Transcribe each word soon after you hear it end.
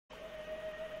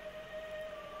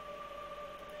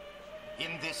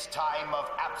In this time of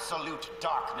absolute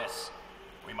darkness,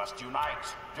 we must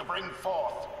unite to bring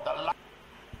forth the light.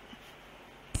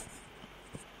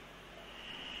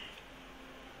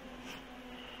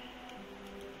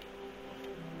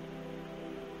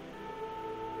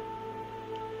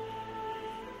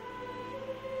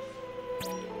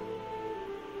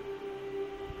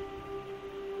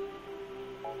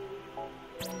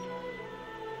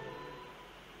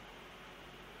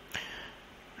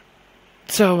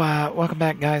 So, welcome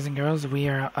back, guys and girls. We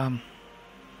are,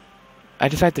 I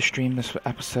decided to stream this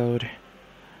episode.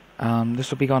 This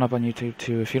will be going up on YouTube,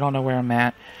 too. If you don't know where I'm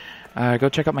at, go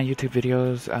check out my YouTube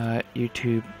videos,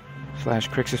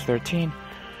 YouTube/Crixus13.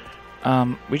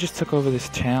 We just took over this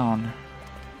town.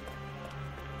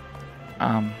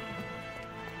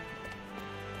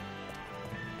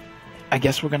 I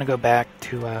guess we're gonna go back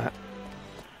to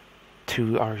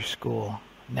our school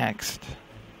next.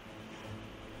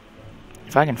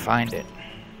 If I can find it.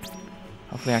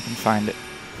 Hopefully I can find it.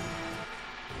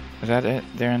 Is that it?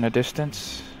 There in the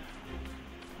distance?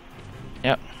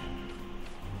 Yep.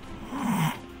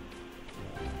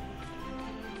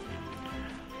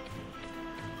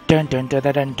 Dun dun dun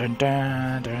dun dun dun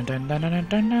dun dun dun dun dun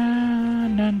dun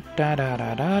dun da da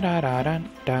da da da da dun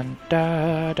dun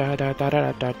da da da da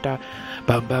da da da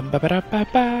bum bum ba ba da ba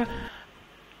ba.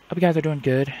 Hope you guys are doing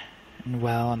good and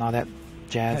well and all that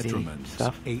jazzy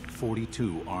stuff.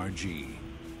 842 RG.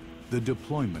 The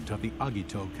deployment of the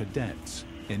Agito cadets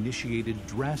initiated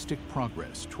drastic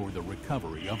progress toward the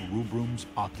recovery of Rubrum's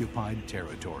occupied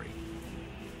territory.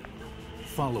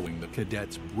 Following the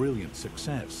cadets' brilliant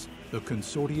success, the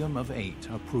Consortium of 8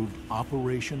 approved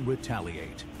Operation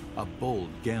Retaliate, a bold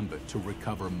gambit to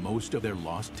recover most of their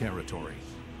lost territory.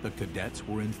 The cadets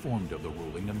were informed of the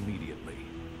ruling immediately.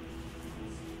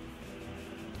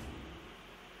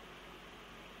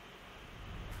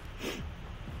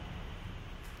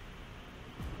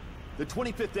 The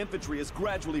 25th Infantry is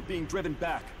gradually being driven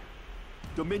back.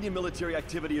 Dominion military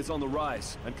activity is on the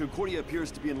rise, and Concordia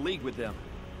appears to be in league with them.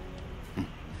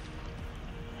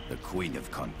 The Queen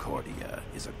of Concordia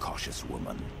is a cautious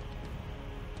woman.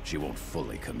 She won't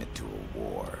fully commit to a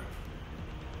war.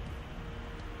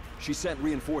 She sent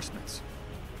reinforcements,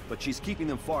 but she's keeping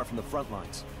them far from the front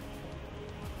lines.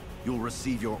 You'll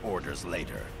receive your orders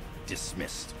later.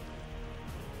 Dismissed.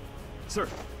 Sir.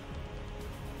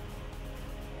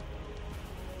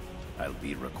 I'll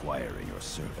be requiring your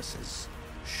services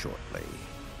shortly.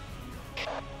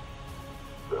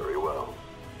 Very well.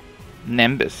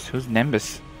 Nimbus. Who's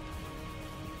Nimbus?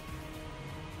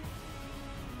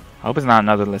 I hope it's not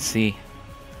another Cie.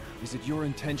 Is it your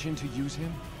intention to use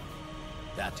him?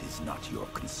 That is not your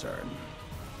concern.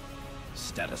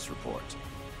 Status report.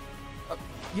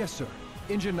 Yes, sir.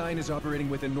 Engine 9 is operating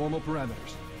within normal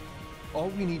parameters. All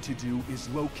we need to do is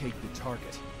locate the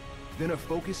target. Then a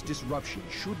focused disruption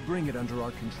should bring it under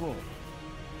our control.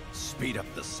 Speed up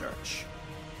the search.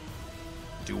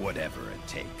 Do whatever it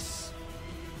takes.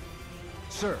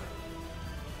 Sir.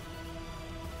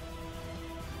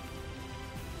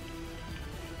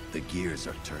 The gears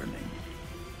are turning.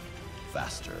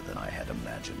 Faster than I had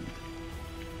imagined.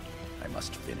 I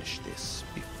must finish this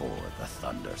before the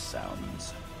thunder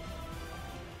sounds.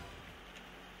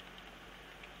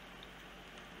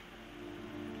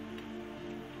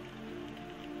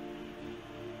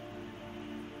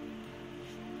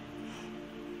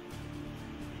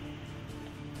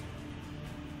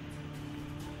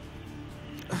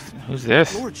 Who's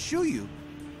this? Lord Shuyu.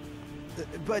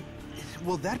 But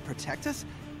will that protect us?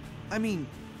 I mean,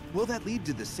 will that lead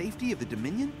to the safety of the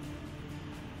Dominion?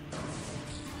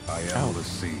 I am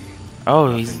Cie. Oh,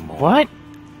 Nothing he's more, what?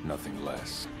 Nothing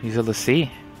less. He's a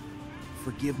Cie.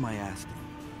 Forgive my asking.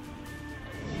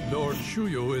 Lord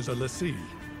Shuyu is a Cie.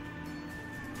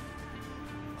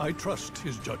 I trust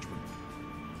his judgment.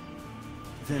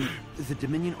 Then the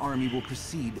Dominion army will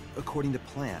proceed according to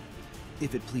plan,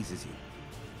 if it pleases you.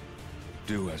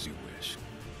 Do as you wish.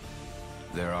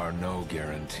 There are no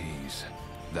guarantees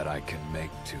that I can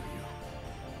make to you.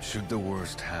 Should the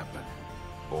worst happen,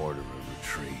 order a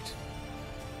retreat.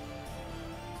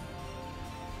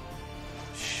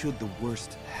 Should the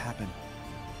worst happen.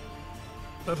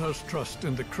 Let us trust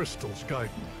in the crystal's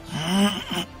guidance.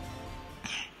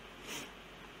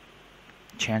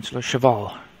 Chancellor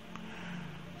Cheval.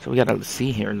 So we got a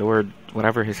Cie here, Lord,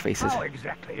 whatever his face is. How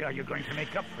exactly are you going to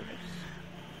make up for this?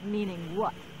 Meaning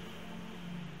what?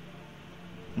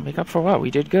 Make up for what? We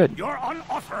did good. Your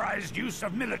unauthorized use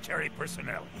of military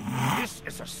personnel. This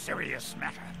is a serious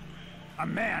matter. A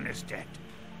man is dead.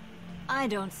 I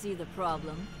don't see the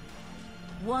problem.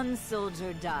 One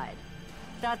soldier died.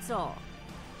 That's all.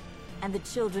 and the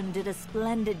children did a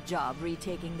splendid job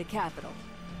retaking the capital.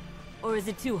 Or is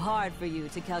it too hard for you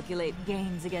to calculate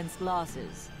gains against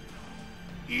losses?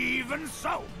 Even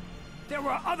so, there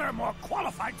were other more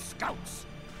qualified scouts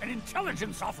and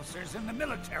intelligence officers in the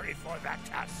military for that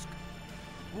task.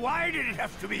 Why did it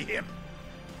have to be him?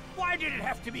 Why did it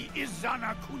have to be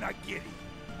Izana Kunagiri?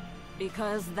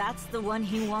 Because that's the one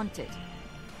he wanted.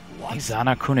 What?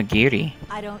 Izana Kunagiri.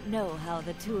 I don't know how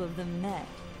the two of them met,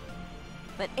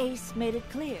 but Ace made it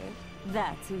clear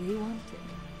that's who he wanted.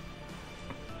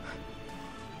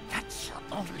 That's your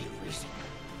only reason.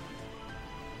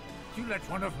 You let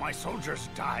one of my soldiers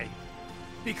die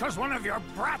because one of your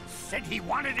brats said he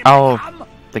wanted him to come?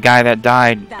 The guy that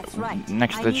died That's right.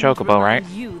 next to I the needed to chocobo, right?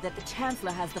 remind you that the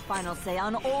Chancellor has the final say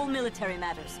on all military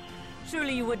matters.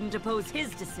 Surely you wouldn't oppose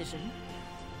his decision.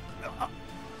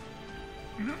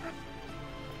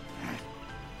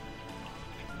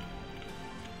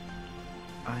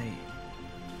 I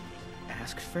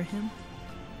asked for him?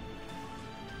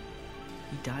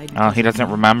 He died. Oh, he doesn't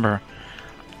remember.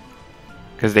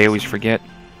 Because they always forget.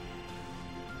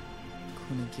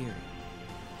 Kunagiri.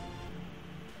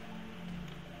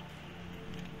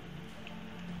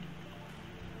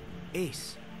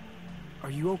 Ace, are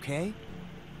you okay?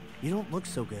 You don't look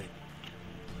so good.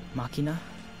 Makina?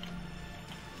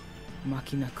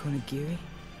 Makina Kunagiri?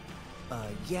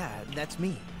 Yeah, that's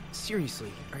me.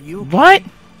 Seriously, are you okay? What?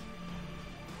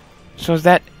 So is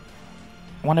that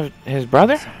one of his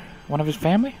brother? One of his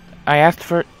family? I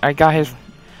got his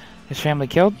family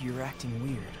killed? You're acting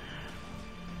weird.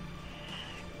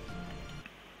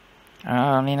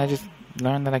 I mean, I just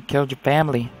learned that I killed your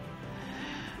family.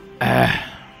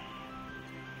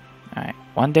 Alright,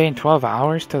 1 day and 12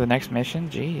 hours to the next mission?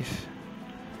 Jeez.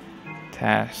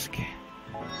 Task.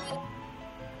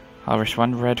 Harvest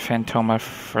 1 red phantoma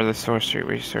for the sorcery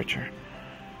researcher.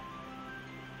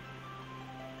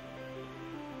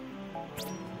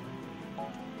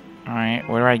 Alright,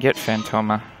 where do I get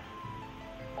phantoma?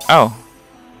 Oh.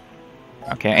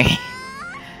 Okay.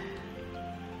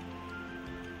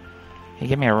 He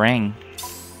gave me a ring.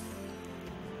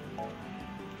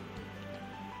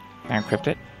 Can I encrypt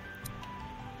it?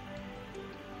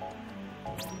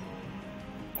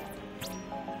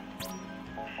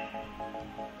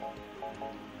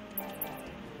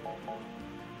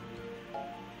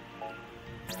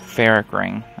 Ferric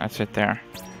ring. That's it there.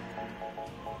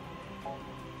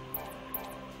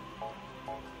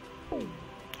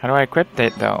 How do I equip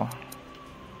it though?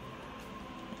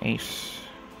 Ace.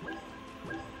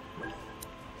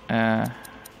 I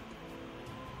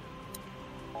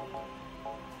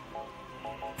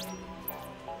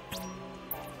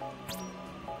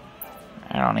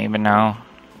don't even know.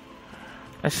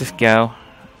 Let's just go.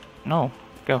 No,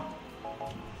 go.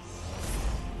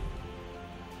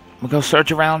 We'll go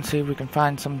search around, see if we can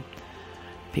find some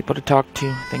people to talk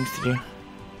to, things to do.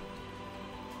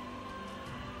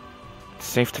 It's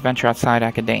safe to venture outside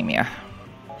academia.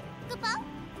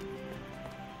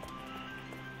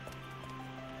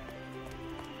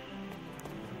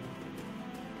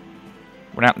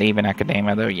 We're not leaving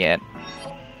academia though yet.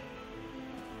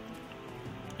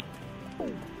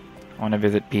 I want to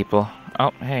visit people. Oh,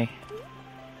 hey.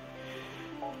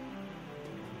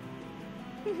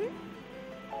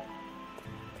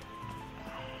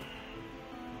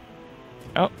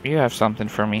 Oh, you have something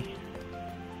for me.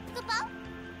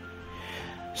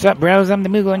 Sup, bros? I'm the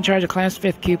Moogle in charge of Class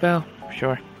 5th, Cupo.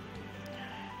 Sure.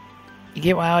 You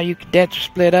get why all you cadets are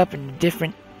split up in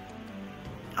different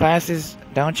classes,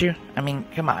 don't you? I mean,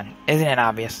 come on. Isn't it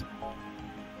obvious?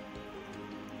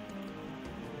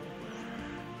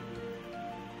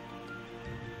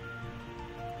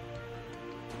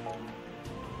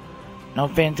 No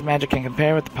fancy magic can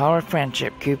compare with the power of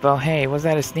friendship, Kupo. Hey, was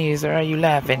that a sneeze or are you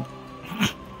laughing?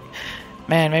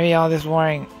 Man, maybe all this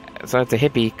worrying... So it's a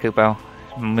hippie, Kupo.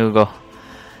 Moogle.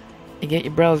 You get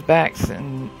your bros' backs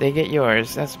and they get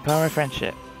yours. That's the power of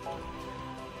friendship.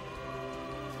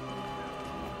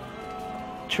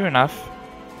 True enough.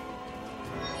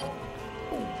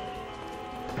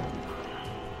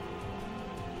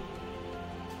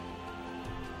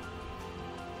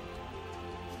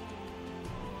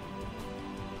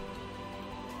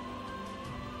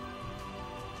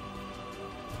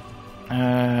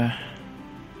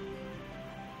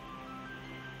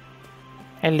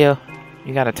 Hello.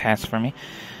 You got a task for me.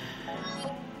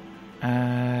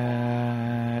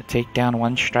 Take down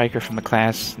one striker from the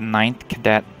class 9th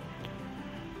cadet.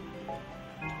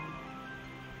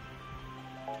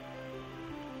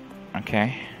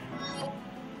 Okay.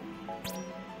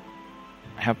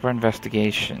 Help our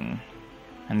investigation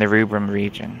in the Rubrum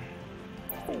region.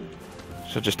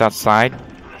 So just outside?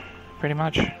 pretty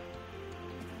much.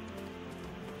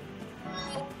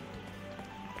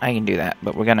 I can do that,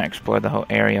 but we're gonna explore the whole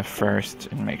area first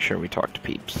and make sure we talk to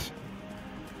peeps.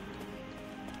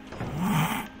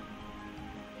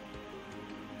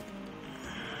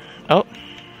 Oh.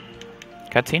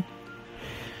 Cutscene.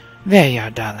 There you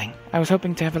are, darling. I was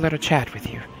hoping to have a little chat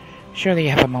with you. Surely you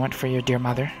have a moment for your dear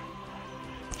mother.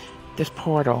 This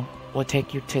portal will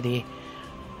take you to the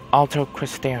Alto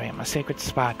Crystarium, a sacred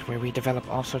spot where we develop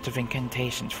all sorts of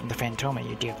incantations from the Phantoma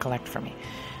you dear collect for me.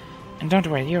 And don't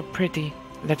worry, you're pretty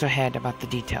little head about the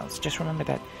details. Just remember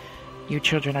that you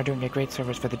children are doing a great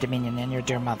service for the Dominion and your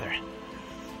dear mother.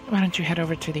 Why don't you head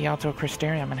over to the Alto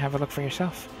Crystarium and have a look for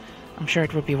yourself? I'm sure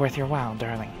it would be worth your while,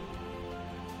 darling.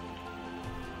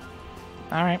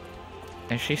 Alright,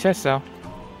 if she says so.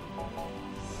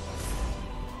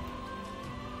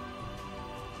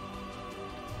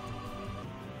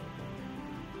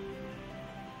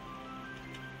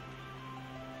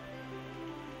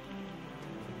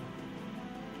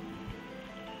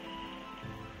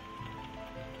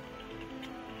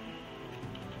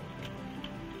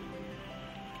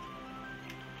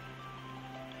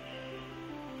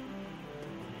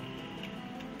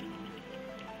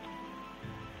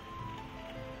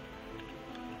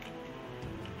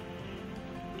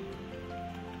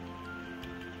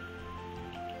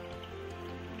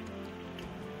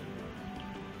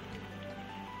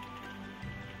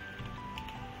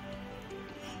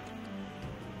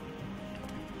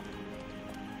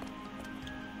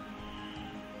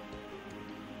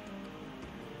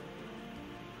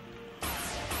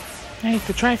 Hey, it's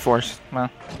the Triforce. Well,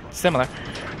 similar.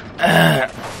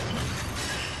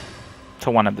 To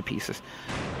one of the pieces.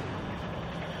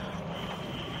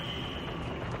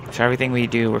 So everything we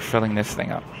do, we're filling this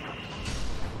thing up.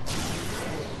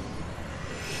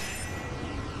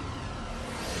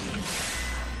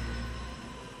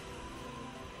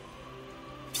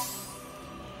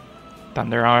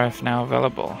 Thunder RF now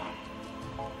available.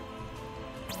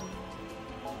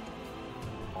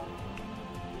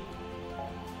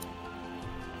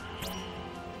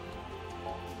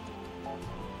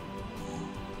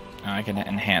 I can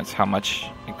enhance how much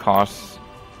it costs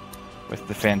with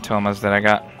the Phantomas that I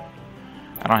got.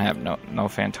 I don't have no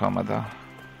Phantoma though,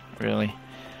 really.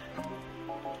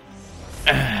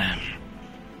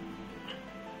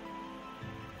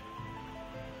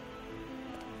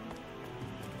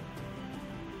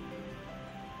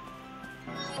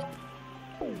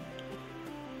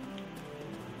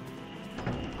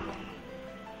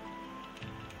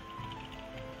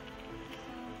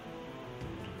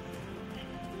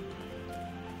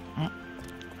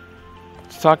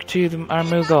 Talk to our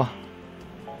Moogle.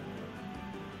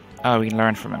 Oh, we can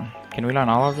learn from him. Can we learn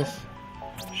all of this?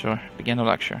 Sure. Begin the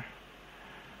lecture.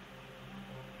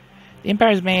 The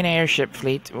Empire's main airship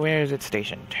fleet, where is it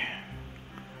stationed?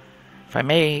 If I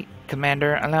may,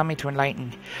 Commander, allow me to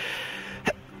enlighten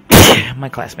my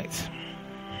classmates.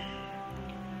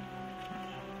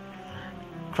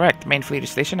 Correct. The main fleet is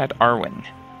stationed at Arwen.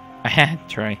 I had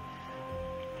to try.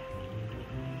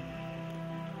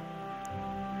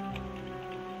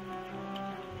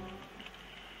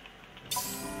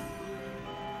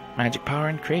 Magic power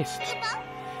increased.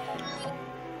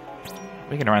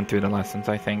 We can run through the lessons,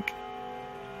 I think.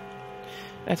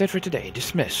 That's it for today.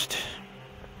 Dismissed.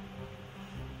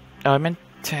 Oh, I meant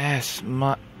to ask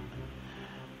Oh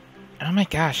my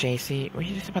gosh, AC. Were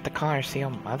you just about to call her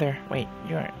seal mother? Wait,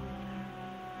 you're...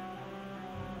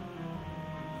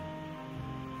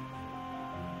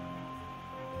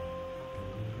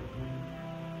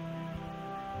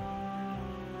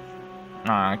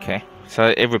 Ah, okay.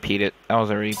 So it repeated. That was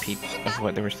a repeat of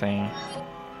what they were saying.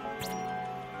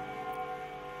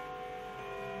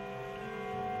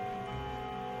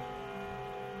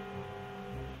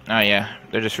 Oh yeah,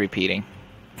 they're just repeating.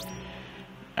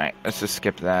 Alright, let's just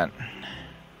skip that.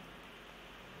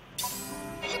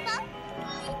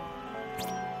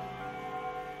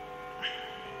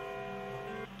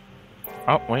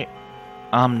 Oh, wait.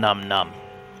 Num num.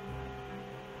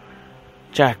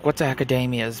 Jack, what's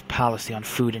Academia's policy on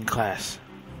food in class?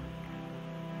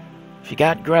 If you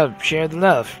got grub, share the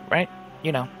love, right?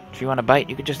 You know, if you want a bite,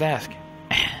 you could just ask.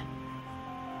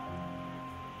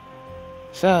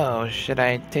 So, should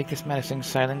I take this menacing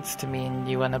silence to mean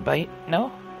you want a bite?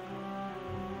 No?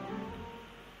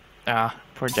 Ah,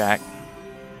 poor Jack.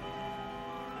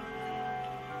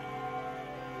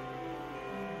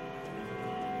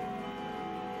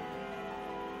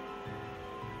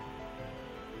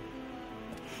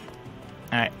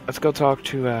 Alright, let's go talk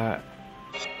to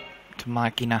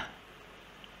Machina.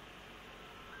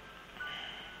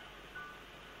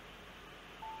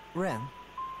 Ren,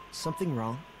 something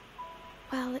wrong?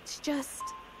 Well, it's just...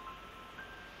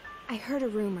 I heard a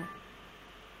rumor.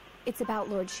 It's about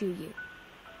Lord Shuyu.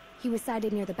 He was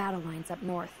sighted near the battle lines up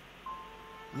north.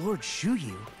 Lord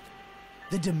Shuyu?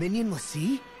 The Dominion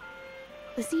Cie?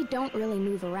 Cie don't really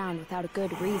move around without a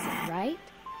good reason, right?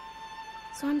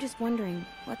 So I'm just wondering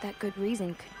what that good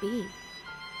reason could be.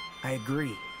 I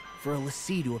agree. For a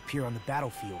Cie to appear on the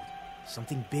battlefield,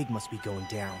 something big must be going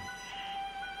down.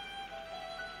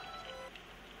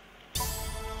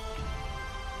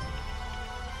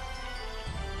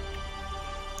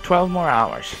 "12 more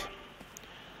hours."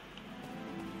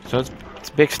 So it's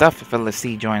big stuff if a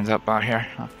Cie joins up out here.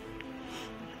 Huh.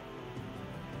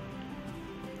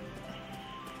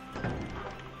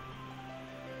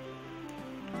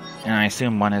 And I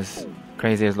assume one as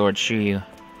crazy as Lord Shuyu.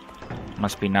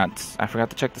 Must be nuts. I forgot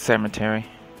to check the cemetery.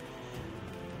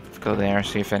 Let's go there,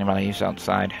 see if anybody's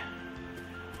outside.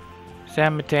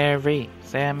 Cemetery,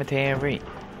 cemetery.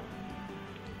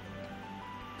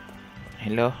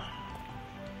 Hello?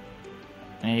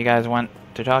 Any of you guys want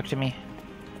to talk to me?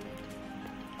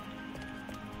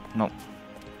 Nope.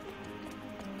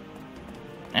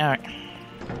 Alright.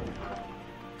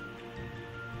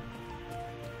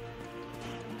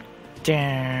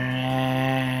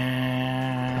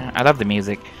 I love the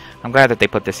music. I'm glad that they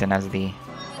put this in as the,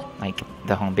 like,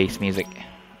 the home base music.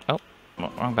 Oh,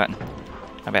 wrong button.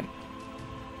 My bad.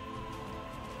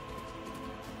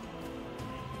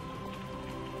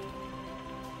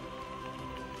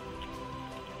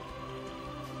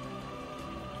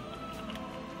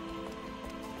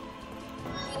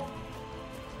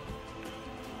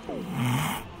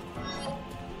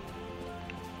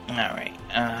 Alright,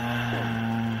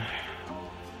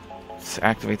 let's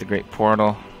activate the Great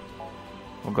Portal.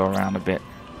 We'll go around a bit.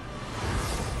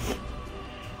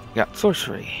 Got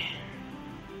sorcery.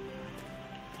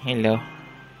 Hello.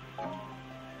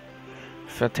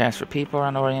 Fill tasks for people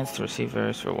around the audience to receive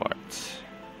various rewards.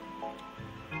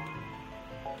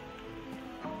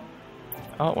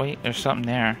 Oh wait, there's something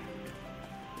there.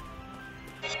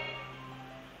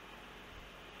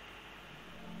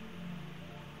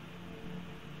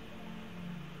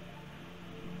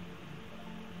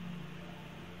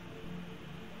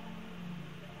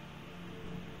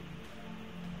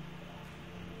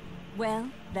 Well,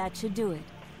 that should do it.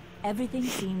 Everything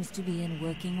seems to be in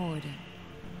working order.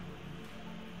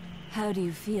 How do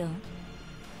you feel?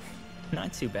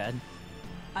 Not too bad.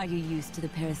 Are you used to the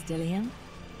peristyllium?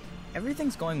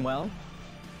 Everything's going well,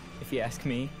 if you ask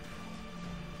me.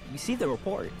 You see the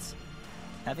reports,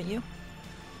 haven't you?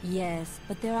 Yes,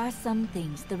 but there are some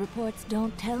things the reports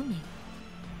don't tell me.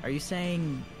 Are you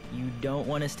saying you don't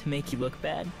want us to make you look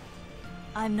bad?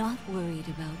 I'm not worried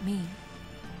about me.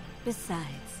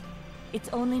 Besides, it's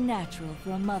only natural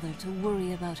for a mother to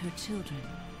worry about her children.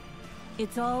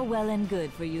 It's all well and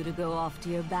good for you to go off to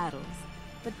your battles,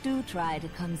 but do try to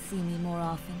come see me more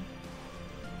often.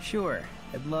 Sure,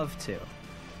 I'd love to.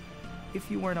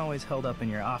 If you weren't always held up in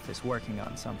your office working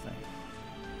on something.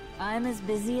 I'm as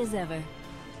busy as ever,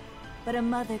 but a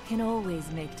mother can always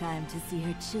make time to see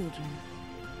her children.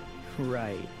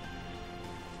 Right.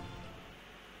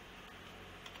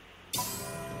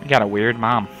 You got a weird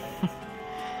mom.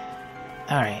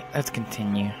 Alright, let's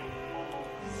continue.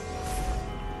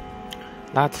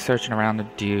 Lots of searching around to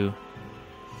do.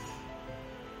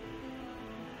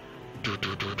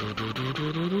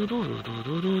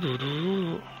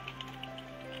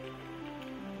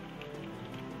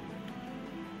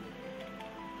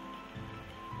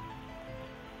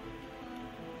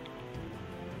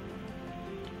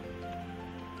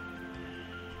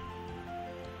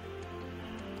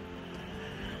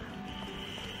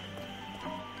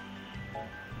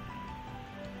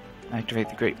 Activate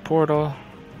the Great Portal.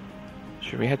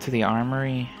 Should we head to the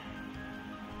armory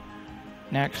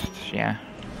next? Yeah.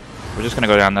 We're just gonna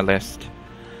go down the list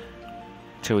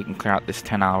till we can clear out this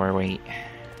 10-hour wait.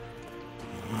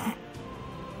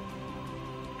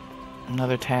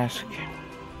 Another task.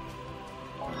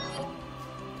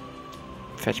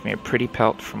 Fetch me a pretty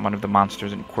pelt from one of the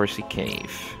monsters in Corsi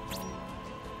Cave.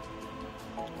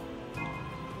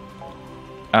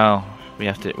 Oh, we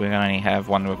only have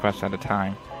one request at a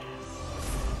time.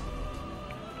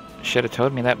 Should have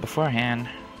told me that beforehand.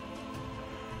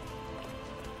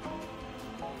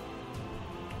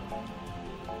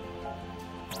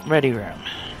 Ready room.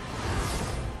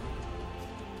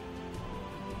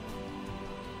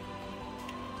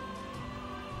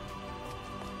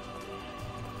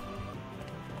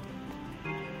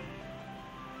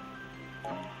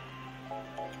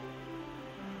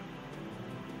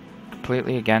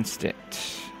 Completely against it.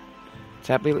 It's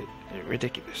absolutely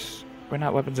ridiculous. We're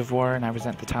not weapons of war, and I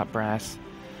resent the top brass.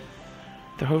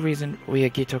 The whole reason we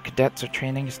Agito cadets are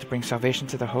training is to bring salvation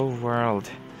to the whole world.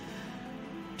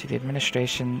 To the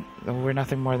administration, though we're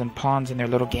nothing more than pawns in their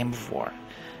little game of war.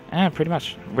 Pretty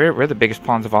much. We're the biggest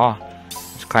pawns of all.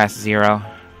 It's Class 0.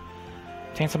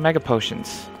 Obtain some mega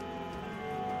potions.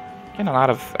 Getting a lot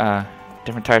of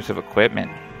different types of equipment.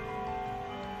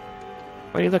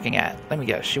 What are you looking at? Let me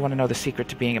guess. You want to know the secret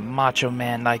to being a macho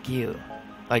man like you.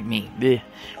 Like me. Blech.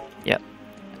 Yep.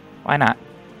 Why not?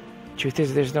 Truth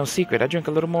is, there's no secret. I drink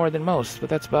a little more than most, but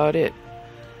that's about it.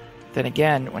 Then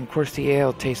again, when Quircy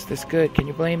Ale tastes this good, can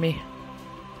you blame me?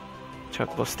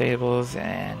 Chocobo stables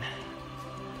and...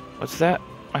 What's that?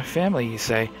 My family, you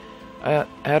say? I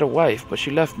had a wife, but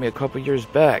she left me a couple years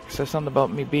back. Says something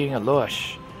about me being a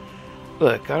lush.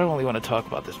 Look, I don't really want to talk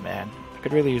about this, man. I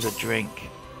could really use a drink.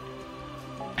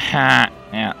 Ha!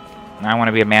 Yeah. I want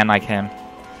to be a man like him.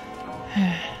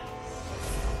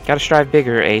 Gotta strive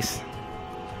bigger, Ace.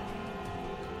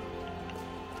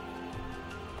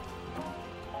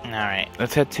 Alright,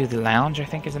 let's head to the lounge, I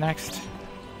think is next.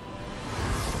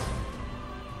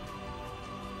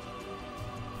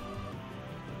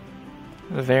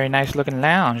 A very nice looking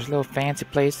lounge, little fancy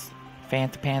place.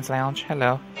 Fancy pants lounge.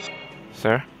 Hello.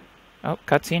 Sir. Oh,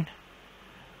 cutscene.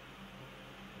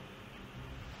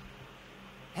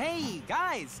 Hey,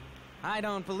 guys! I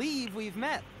don't believe we've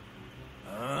met.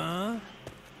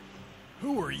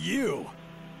 Who are you?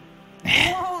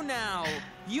 Whoa now!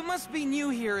 You must be new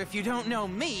here if you don't know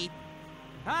me.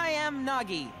 I am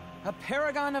Nagi, a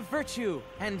paragon of virtue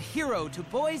and hero to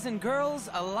boys and girls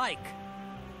alike.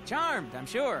 Charmed, I'm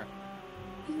sure.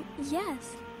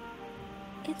 Yes.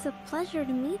 It's a pleasure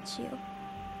to meet you.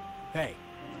 Hey,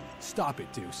 stop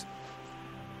it, Deuce.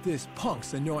 This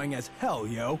punk's annoying as hell,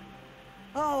 yo.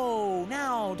 Oh,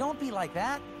 now, don't be like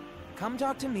that. Come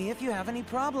talk to me if you have any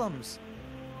problems.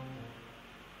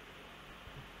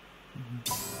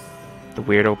 The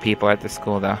weirdo people at the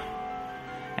school, though.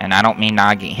 And I don't mean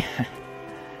Nagi.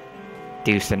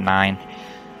 Deuce and 9.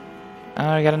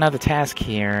 Oh, we got another task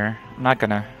here. I'm not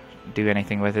gonna do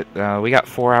anything with it, though. We got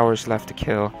 4 hours left to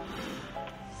kill.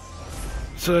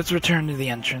 So let's return to the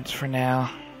entrance for now.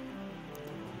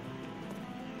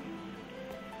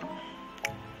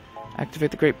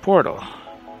 Activate the Great Portal.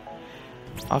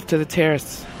 Off to the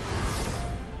terrace.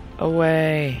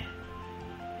 Away.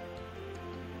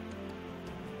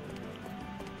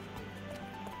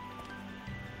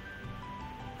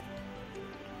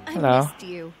 Hello. I missed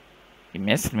you. You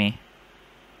missed me?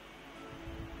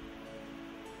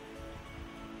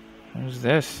 Who's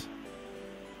this?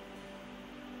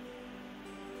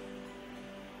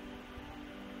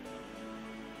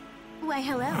 Why,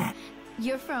 hello.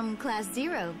 You're from Class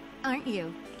 0, aren't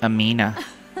you? Amina.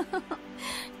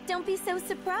 Don't be so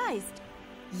surprised.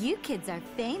 You kids are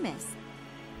famous.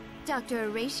 Dr.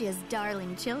 Horatia's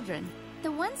darling children.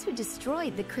 The ones who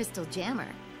destroyed the crystal jammer.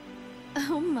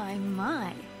 Oh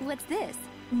my. What's this?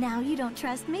 Now you don't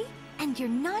trust me? And you're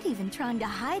not even trying to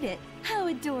hide it. How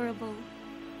adorable.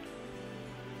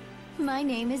 My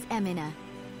name is Emina.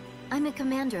 I'm a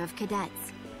commander of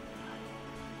cadets.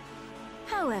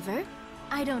 However,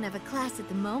 I don't have a class at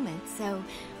the moment, so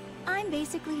I'm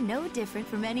basically no different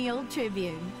from any old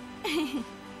Tribune.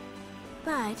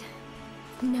 But,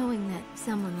 knowing that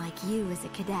someone like you is a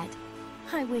cadet,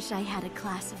 I wish I had a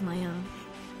class of my own.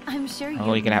 I'm sure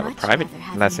you'd can have a much private rather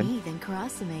have lesson. me than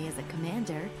Karasume as a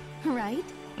commander, right?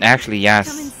 Actually, yes.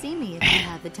 Come and see me if you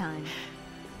have the time.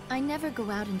 I never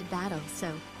go out into battle,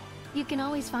 so you can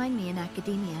always find me in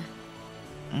academia.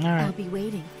 Alright. I'll be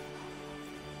waiting.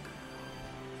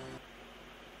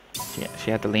 She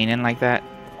had to lean in like that.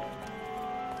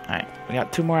 Alright, we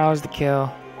got 2 more hours to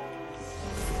kill.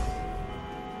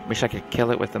 Wish I could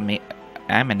kill it with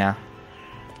Amina.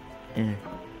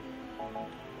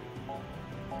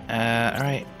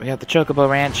 Alright, we got the Chocobo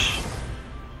Ranch.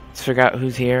 Let's figure out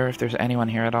who's here, if there's anyone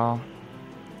here at all.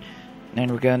 Then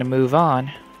we're gonna move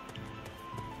on.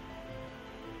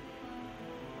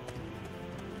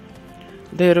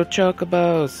 Little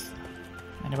Chocobos!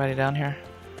 Anybody down here?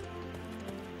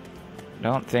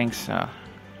 Don't think so.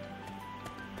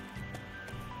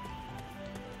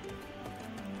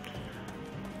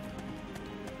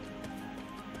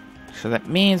 So that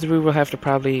means we will have to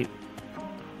probably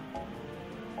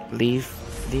leave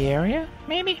the area,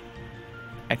 maybe?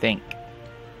 I think.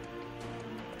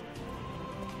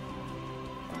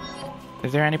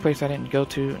 Is there any place I didn't go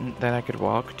to that I could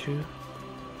walk to?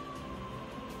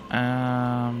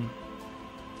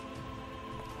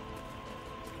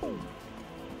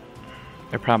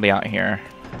 They're probably out here.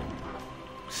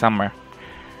 Somewhere.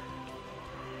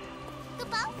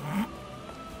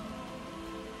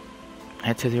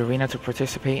 Head to the arena to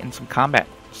participate in some combat.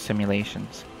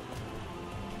 simulations.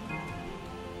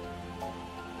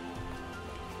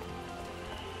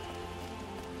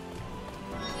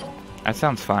 That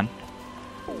sounds fun.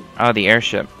 Oh, the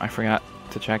airship. I forgot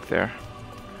to check there.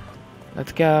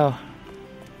 Let's go.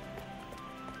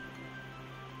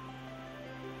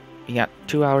 You got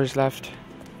 2 hours left.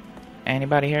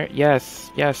 Anybody here? Yes,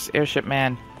 yes, airship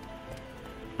man.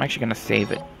 I'm actually gonna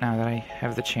save it now that I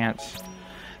have the chance.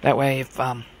 That way, if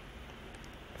I'm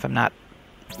not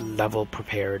level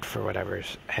prepared for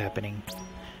whatever's happening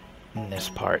in this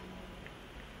part,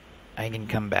 I can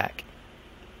come back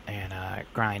and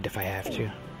grind if I have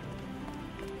to.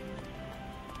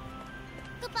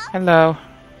 Hello.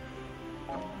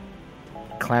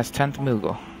 Class 10th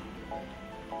Moogle.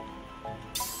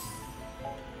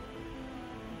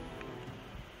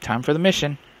 Time for the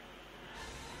mission.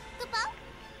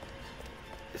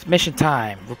 It's mission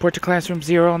time. Report to classroom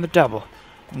 0 on the double.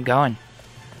 I'm going.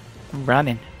 I'm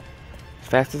running. As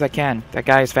fast as I can. That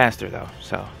guy is faster though,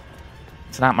 so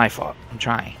it's not my fault. I'm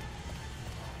trying.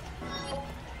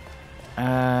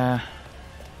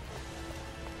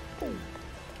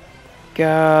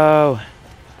 Go.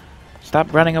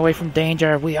 Stop running away from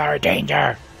danger. We are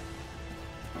danger.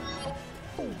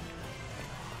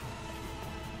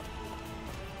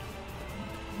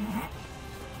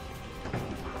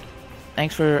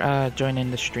 Thanks for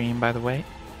joining the stream, by the way.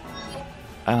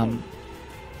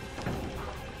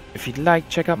 If you'd like,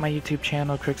 check out my YouTube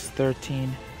channel, Crix13.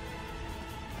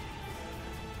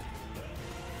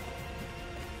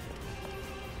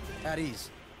 At ease.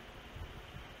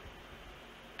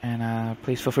 And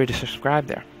please feel free to subscribe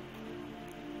there.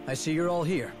 I see you're all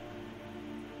here.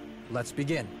 Let's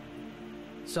begin.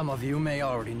 Some of you may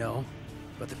already know,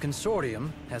 but the Consortium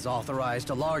has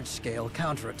authorized a large-scale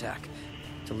counterattack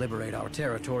to liberate our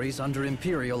territories under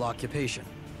Imperial occupation.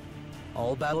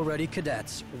 All battle-ready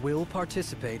cadets will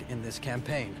participate in this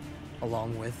campaign,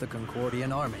 along with the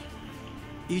Concordian army.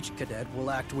 Each cadet will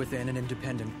act within an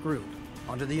independent group,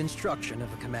 under the instruction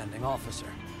of a commanding officer.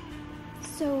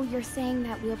 So you're saying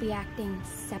that we'll be acting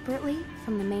separately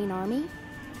from the main army?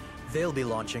 They'll be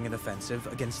launching an offensive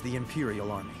against the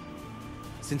Imperial army.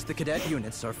 Since the cadet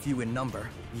units are few in number,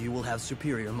 you will have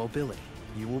superior mobility.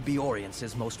 You will be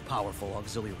Orient's most powerful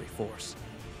auxiliary force.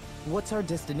 What's our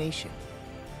destination?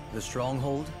 The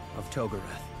stronghold of Togareth.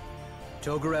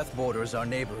 Togareth borders our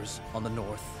neighbors on the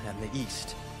north and the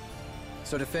east.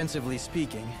 So defensively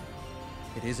speaking,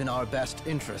 it is in our best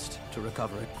interest to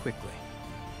recover it quickly.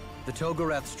 The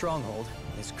Togareth stronghold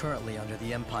is currently under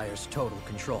the Empire's total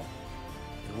control.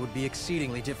 It would be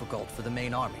exceedingly difficult for the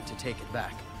main army to take it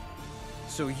back.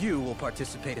 So you will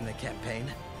participate in the campaign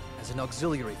as an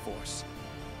auxiliary force,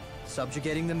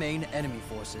 subjugating the main enemy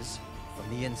forces from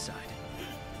the inside.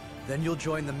 Then you'll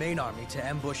join the main army to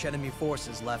ambush enemy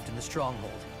forces left in the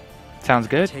stronghold. Sounds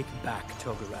good. Take back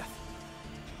Togareth.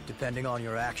 Depending on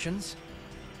your actions,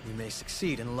 you may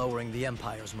succeed in lowering the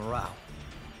Empire's morale.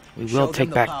 We Show will take them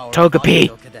the back power of Togepi.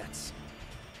 Hondo cadets.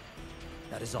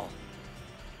 That is all.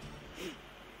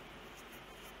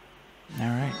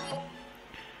 Alright.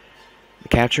 The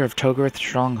capture of Togareth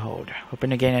stronghold.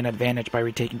 Hoping to gain an advantage by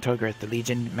retaking Togareth, the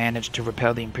Legion managed to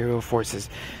repel the Imperial forces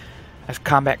as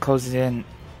combat closes in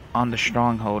on the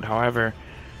stronghold. However,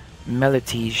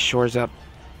 Milites shores up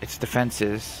its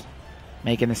defenses,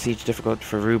 making the siege difficult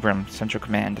for Rubrum. Central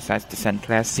Command decides to send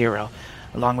Class 0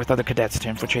 along with other cadets to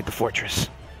infiltrate the fortress.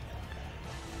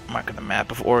 Mark on the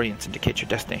map of Orient indicate your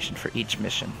destination for each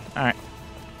mission. Alright.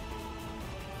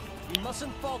 We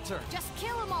mustn't falter. Just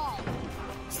kill them all.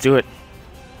 Let's do it.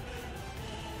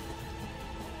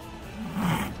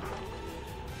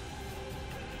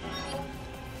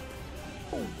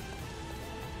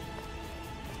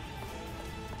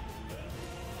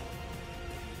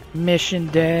 Mission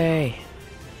day.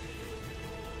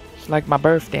 It's like my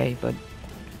birthday, but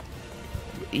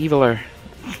eviler.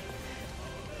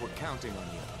 We're counting on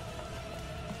you.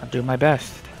 I'll do my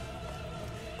best.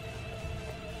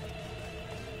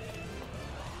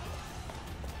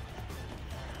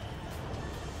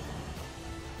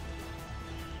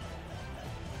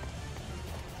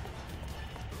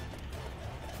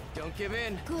 Don't give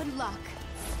in. Good luck.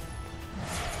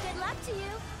 Good luck to you.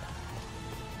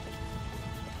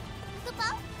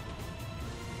 Goodbye.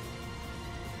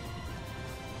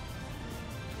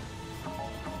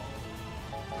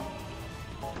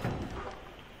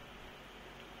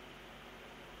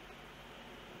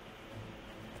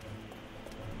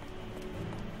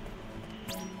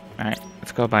 Alright,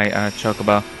 let's go by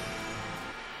Chocobo.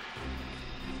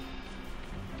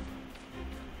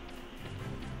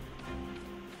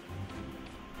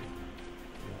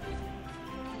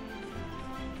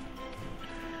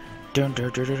 I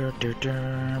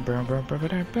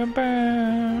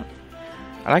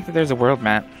like that there's a world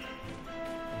map.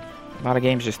 A lot of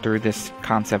games just threw this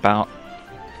concept out.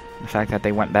 The fact that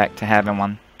they went back to having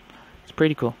one. It's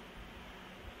pretty cool.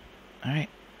 Alright,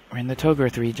 we're in the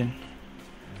Togepi region.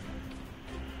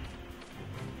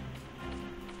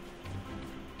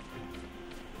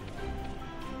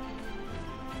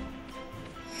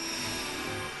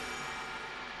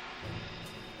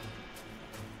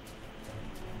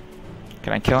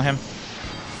 Can I kill him?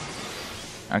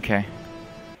 Okay.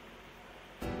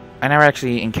 I never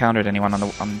actually encountered anyone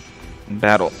in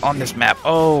battle on this map.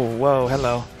 Oh, whoa,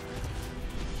 hello.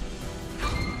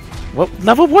 What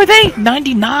level were they?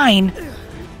 99?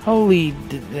 Holy,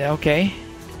 okay.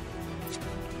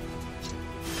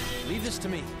 Leave this to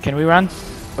me. Can we run?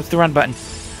 What's the run button?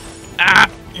 Ah,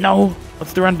 no.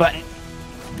 What's the run button?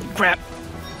 Crap.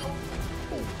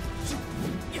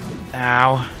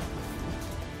 Ow.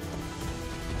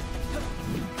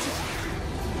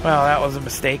 Well, that was a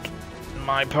mistake on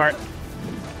my part.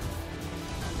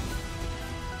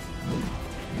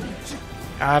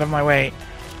 Out of my way.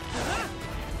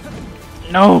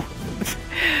 No!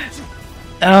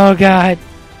 Oh god.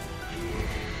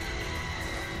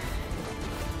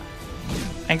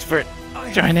 Thanks for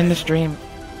joining the stream.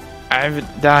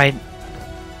 I've died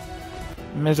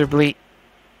miserably.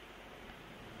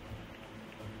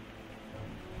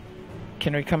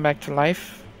 Can we come back to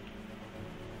life?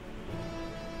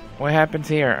 What happens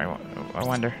here? I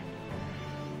wonder.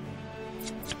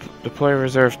 Deploy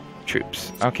reserve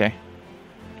troops. Okay.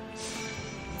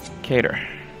 Cater.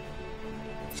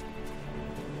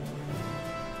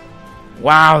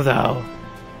 Wow, though.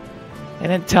 They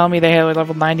didn't tell me they had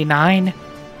level 99.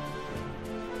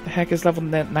 The heck is level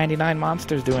 99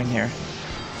 monsters doing here?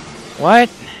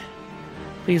 What?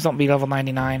 Please don't be level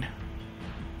 99.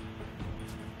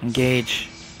 Engage.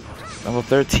 Level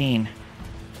 13.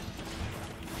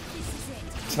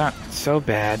 It's not so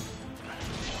bad.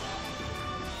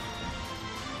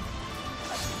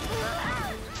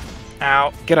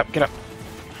 Ow. Get up, get up.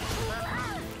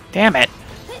 Damn it.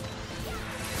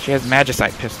 She has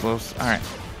magicite pistols. Alright.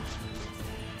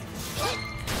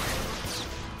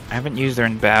 I haven't used her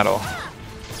in battle.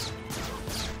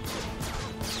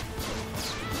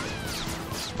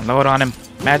 Unload on him.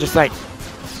 Magicite.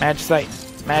 Magicite.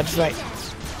 Magicite.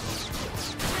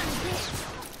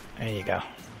 There you go.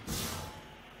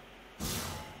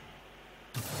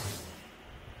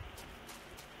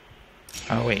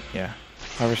 Oh wait, yeah.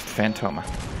 Harvest the Phantoma.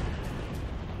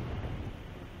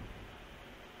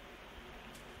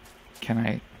 Can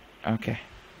I... Okay.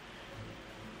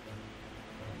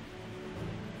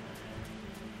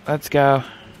 Let's go.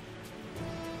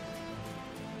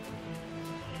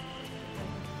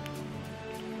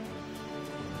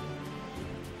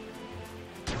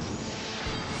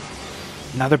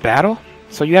 Another battle?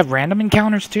 So you have random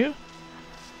encounters too?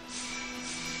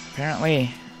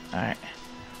 Apparently. Alright.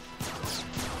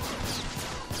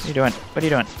 What are you doing? What are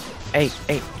you doing? Hey,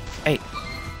 hey, hey.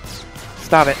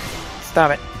 Stop it.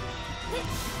 Stop it.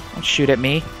 Don't shoot at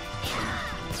me.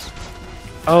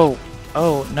 Oh.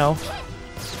 Oh, no.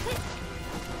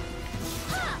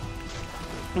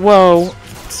 Whoa.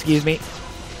 Excuse me.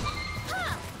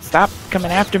 Stop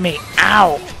coming after me.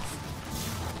 Ow.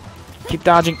 Keep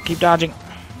dodging. Keep dodging.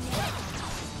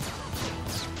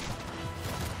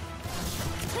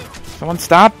 Someone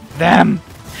stop them.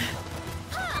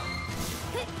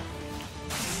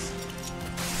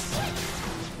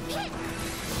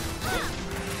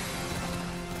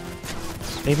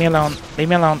 Leave me alone. Leave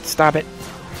me alone. Stop it.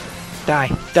 Die.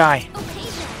 Die.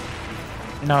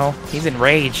 No, he's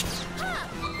enraged.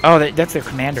 Oh, that's their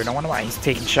commander. No wonder why he's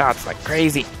taking shots like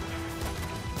crazy.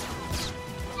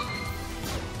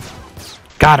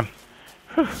 Got him.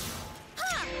 Whew.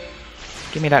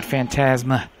 Give me that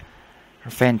phantasma. Or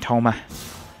phantoma.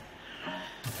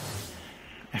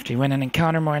 After you win an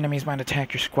encounter, more enemies might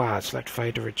attack your squad. Select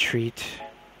fight or retreat.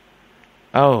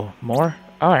 Oh, more?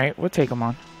 Alright, we'll take them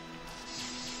on.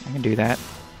 I can do that.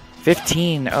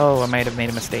 15. Oh, I might have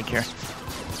made a mistake here.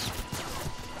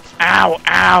 Ow!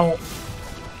 Ow!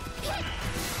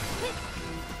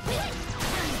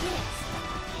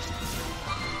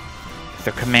 It's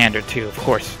their commander, too, of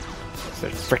course. It's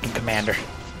their freaking commander.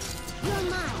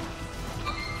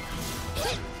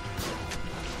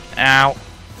 Ow.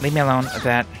 Leave me alone with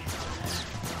that.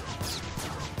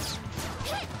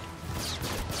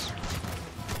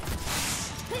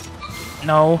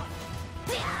 No.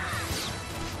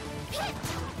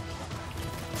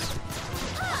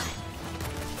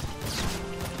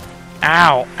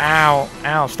 Ow, ow,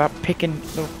 ow. Stop picking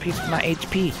little pieces of my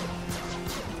HP.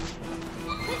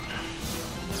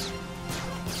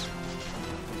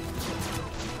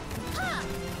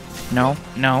 No,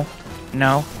 no,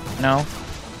 no, no.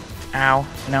 Ow.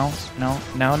 No, no,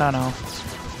 no, no, no.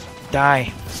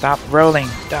 Die. Stop rolling.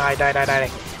 Die, die, die, die.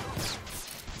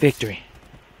 Victory.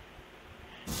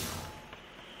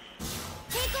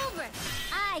 Take over.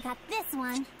 I got this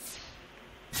one.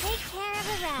 Take care of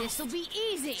the rest. This'll be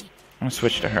easy. I'm gonna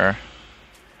switch to her.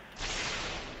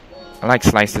 I like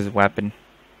Slice's weapon.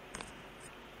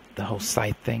 The whole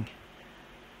scythe thing.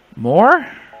 More?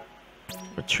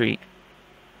 Retreat.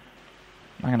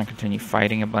 I'm not gonna continue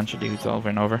fighting a bunch of dudes over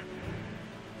and over.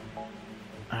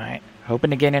 Alright. Hoping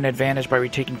to gain an advantage by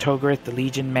retaking Togepi, the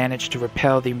Legion managed to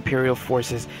repel the Imperial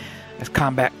forces as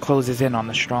combat closes in on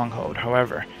the stronghold.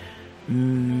 However,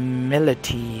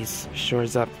 Milites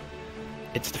shores up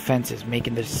its defenses,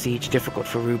 making the siege difficult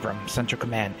for Rubrum. Central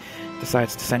Command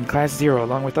decides to send Class 0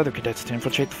 along with other cadets to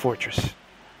infiltrate the fortress.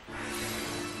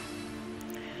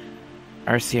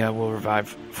 Arcia will revive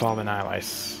fallen allies.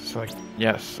 So,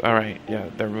 yes, alright, yeah,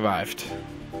 they're revived.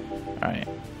 Alright.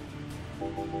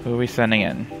 Who are we sending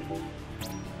in?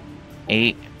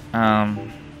 8.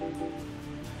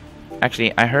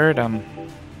 Actually, I heard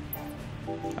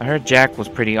Jack was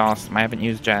pretty awesome. I haven't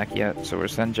used Jack yet, so we'll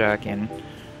send Jack in.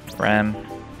 Rem,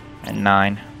 and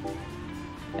 9.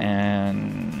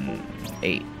 And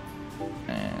 8.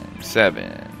 And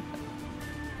 7.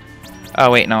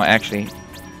 Oh, wait, no, actually,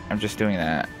 I'm just doing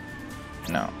that.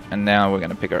 No. And now we're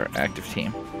going to pick our active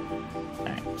team.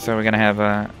 Alright, so we're going to have,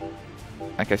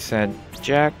 like I said,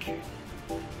 Jack,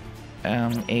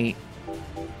 8,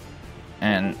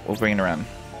 and we'll bring in Rem.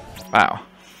 Wow.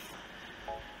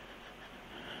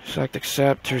 Select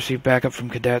accept to receive backup from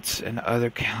cadets and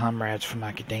other comrades from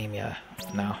academia.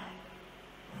 No.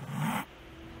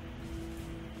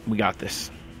 We got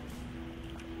this.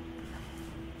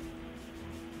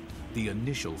 The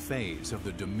initial phase of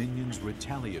the Dominion's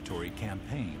retaliatory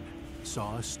campaign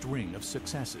saw a string of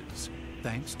successes,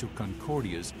 thanks to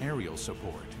Concordia's aerial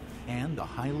support and the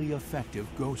highly effective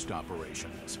ghost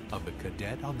operations of the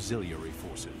Cadet Auxiliary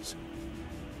Forces.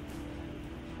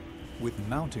 With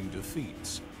mounting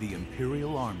defeats, the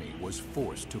Imperial Army was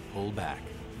forced to pull back.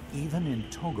 Even in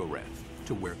Togepi,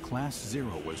 to where Class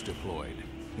 0 was deployed,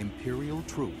 Imperial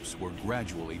troops were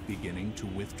gradually beginning to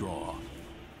withdraw.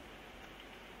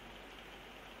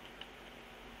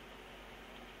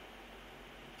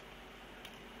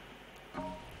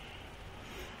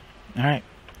 Alright.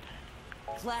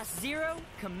 Class 0,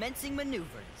 commencing maneuvers.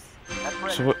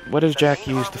 So what does Jack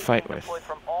use to fight with?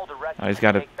 Oh, he's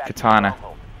got a katana.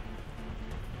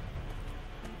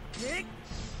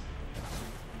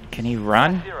 Can he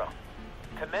run?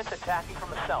 Commence attacking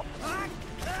from the south.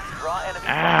 Draw enemy.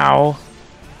 Ow!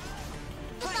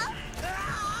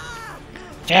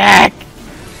 Jack!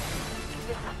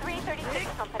 This is 336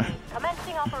 Company,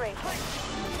 commencing operation.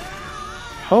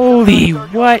 Holy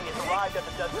what?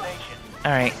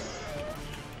 Alright.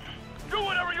 Do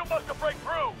whatever you must to break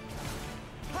through.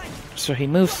 So he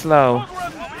moves slow,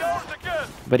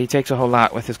 but he takes a whole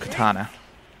lot with his katana.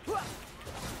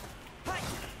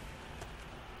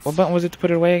 What button was it to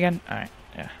put it away again? Alright,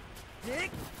 yeah.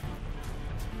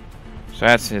 So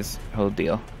that's his whole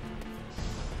deal.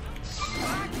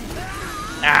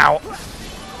 Ow!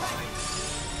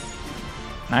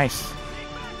 Nice.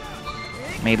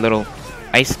 Made little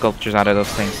ice sculptures out of those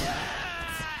things.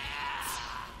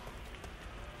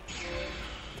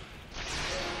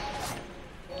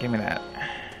 Give me that.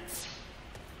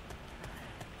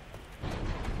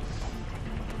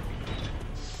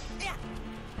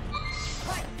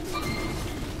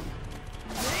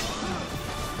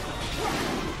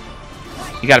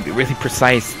 You gotta be really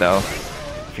precise, though,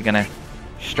 if you're gonna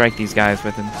strike these guys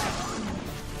with it.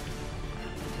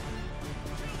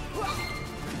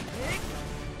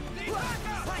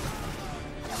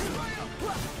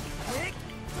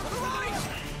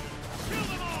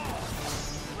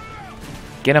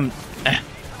 Get him.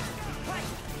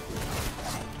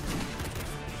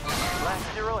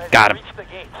 Got him. Reached the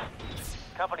gates.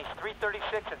 Companies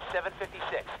 336 and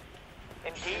 756.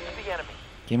 Engage the enemy.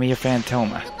 Give me your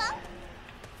Phantoma.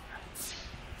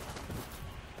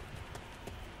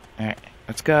 Alright,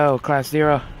 let's go, Class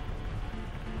 0.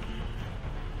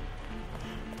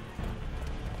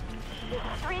 This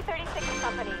is 336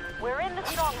 Company. We're in the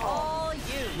stronghold. All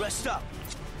you. Rest up.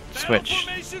 Switch.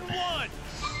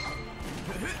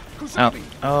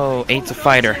 Oh, 8's a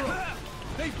fighter.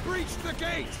 They breached the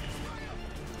gate.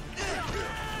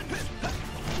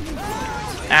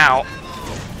 Ow.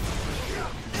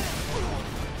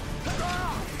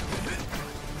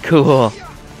 Cool.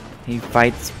 He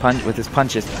fights with his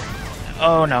punches.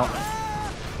 Oh no.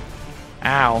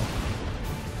 Ow.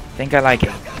 Think I like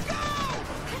it.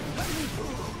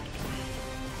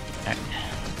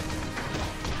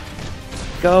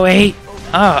 Go 8.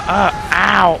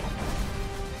 Ow.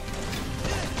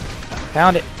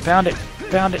 Found it.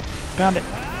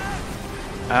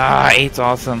 Ah, 8's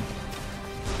awesome.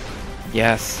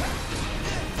 Yes. I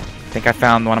think I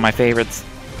found one of my favorites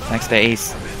next to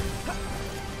Ace.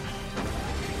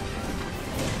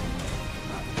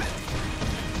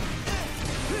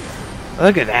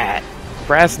 Look at that.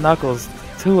 Brass knuckles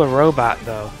to a robot,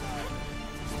 though.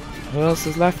 Who else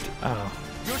is left? Oh.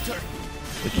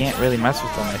 We can't really mess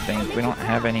with them, I think. We don't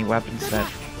have any weapons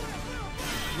that...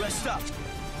 Rest up.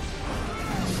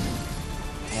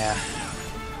 Yeah.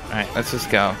 Alright, let's just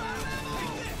go.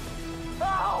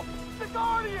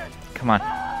 Come on.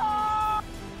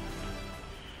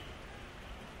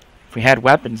 If we had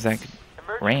weapons that could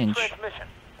range.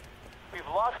 We've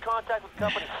lost contact with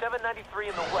Company 793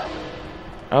 in the west.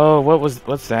 Oh,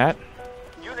 what's that?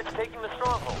 Units taking the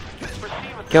stronghold.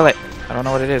 Proceed with Kill it. I don't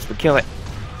know what it is, but kill it.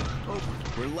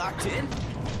 We're locked in.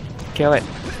 Kill it.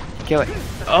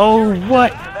 Oh,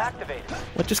 what?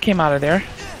 What just came out of there?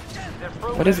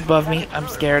 What is above me? I'm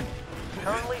scared.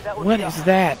 What is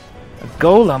that? A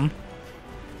golem?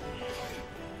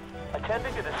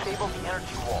 Attempting to disable the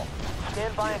energy wall.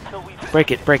 Stand by until we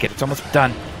Break it. It's almost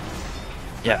done.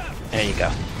 Yeah, there you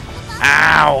go.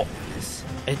 Ow!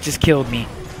 It just killed me.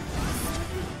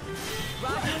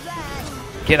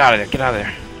 Get out of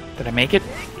there. Did I make it?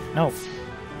 No.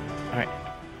 Alright.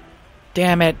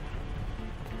 Damn it.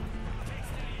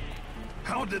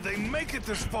 How did they make it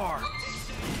this far?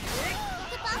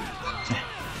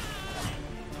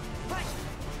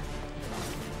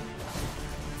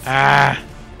 I'm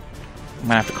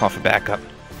gonna have to call for backup.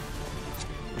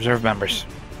 Reserve members.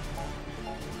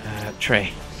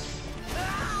 Trey.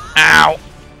 Ow!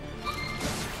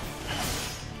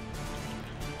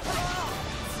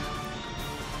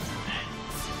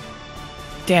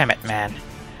 Damn it, man.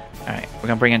 Alright, we're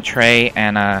gonna bring in Trey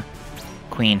and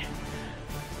Queen.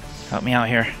 Help me out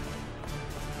here.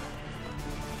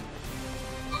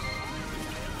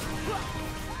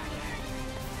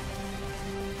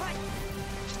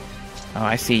 Oh,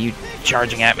 I see you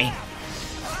charging at me.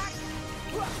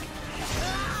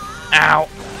 Ow!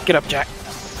 Get up, Jack.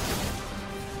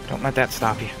 Don't let that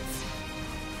stop you.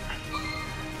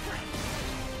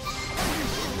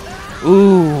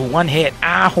 Ooh, one hit.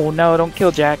 Ow, no, don't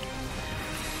kill Jack.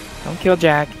 Don't kill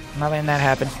Jack. I'm not letting that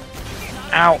happen.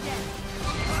 Ow!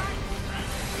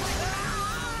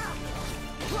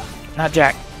 Not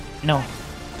Jack. No.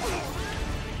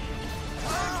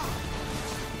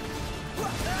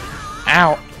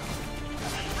 Ow!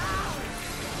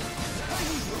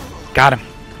 Got him.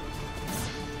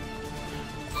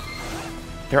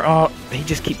 They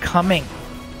just keep coming.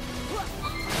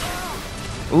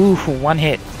 Ooh, one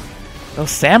hit. Those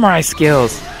samurai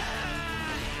skills.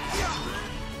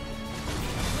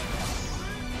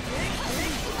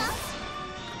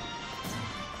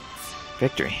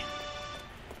 Victory.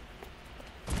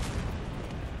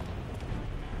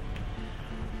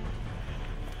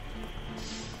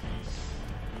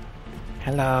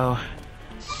 Hello.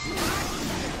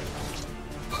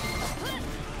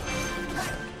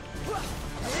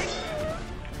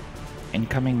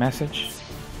 Incoming message.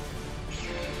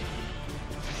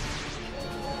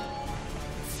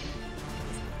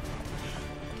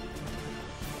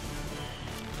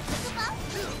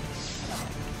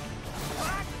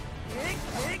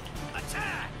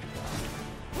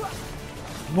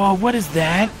 Whoa, what is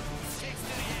that?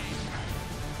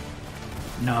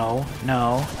 No,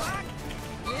 no.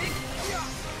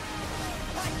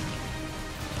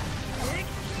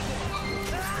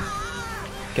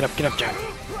 Get up, Jack.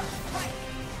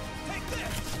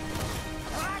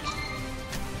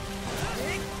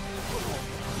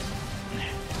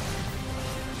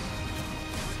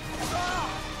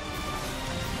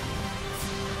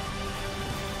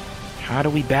 How do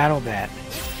we battle that?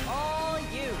 All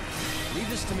you. Leave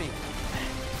this to me.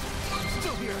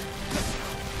 Still here.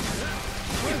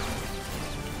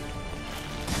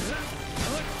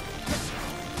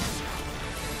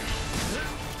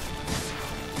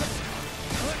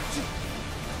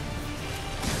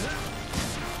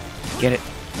 Get it.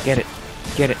 Get it.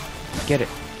 Get it. Get it.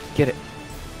 Get it.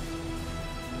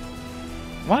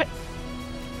 What?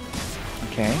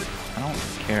 Okay. I don't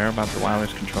care about the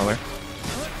wireless controller.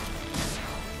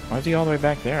 Why is he all the way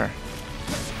back there?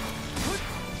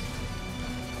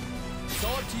 It's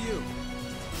all up to you.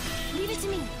 Leave it to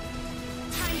me.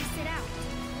 Time to sit out.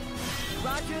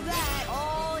 Roger that.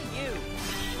 All you.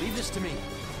 Leave this to me.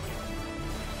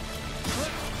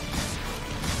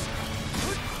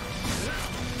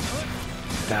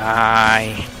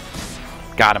 Die.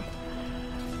 Got him.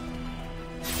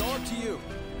 It's all up to you.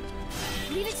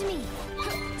 Leave it to me.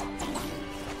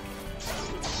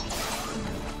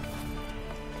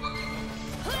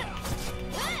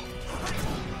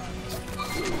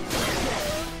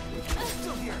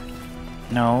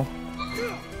 No.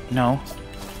 No.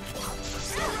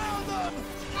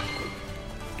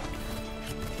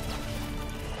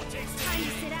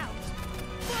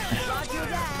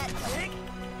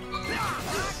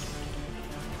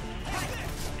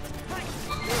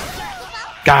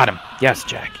 Got him. Yes,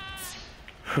 Jack.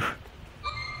 Whew.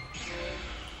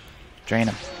 Drain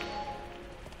him.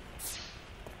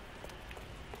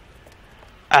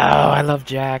 Oh, I love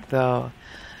Jack, though.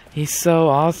 He's so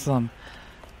awesome.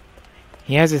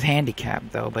 He has his handicap,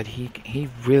 though, but he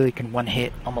really can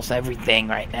one-hit almost everything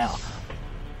right now.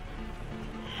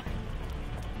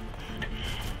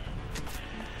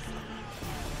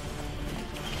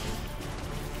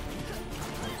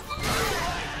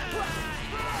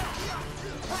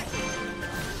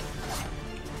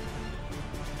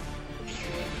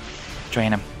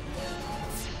 Drain him.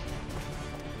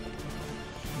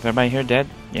 Is everybody here dead?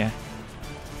 Yeah.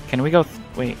 Can we go?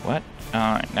 Wait, what?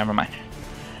 Alright, never mind.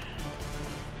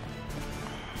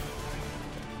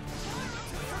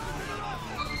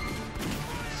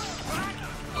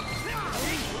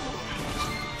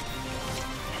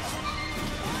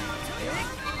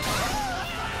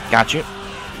 Got you.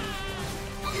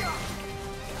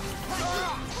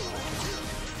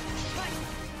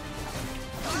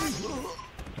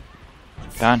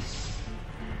 Done.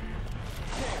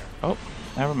 Oh,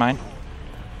 never mind.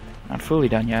 Not fully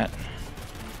done yet.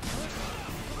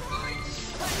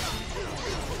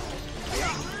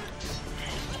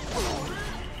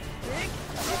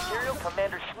 Imperial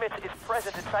Commander Schmidt is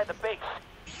present inside the base.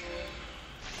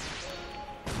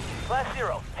 Class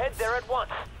 0, head there at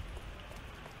once.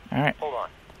 Alright. Hold on.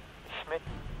 Schmidt.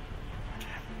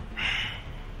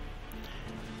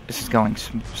 This is going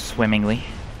swimmingly.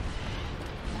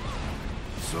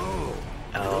 So,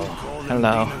 oh,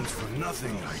 hello. For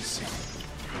nothing, I see.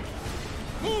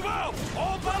 Move out!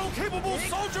 All battle-capable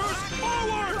soldiers,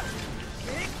 forward!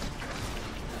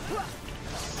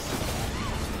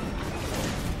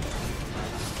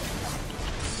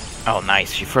 Oh,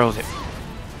 nice. She froze it.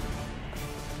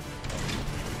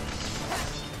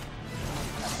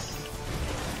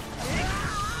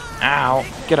 Ow.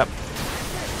 Get up.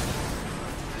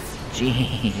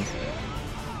 Jeez.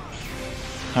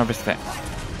 Harvest that.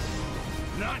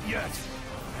 Not yet.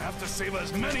 I have to save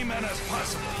as many men as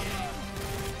possible.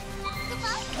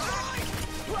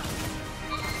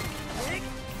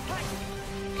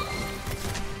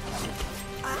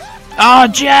 Oh,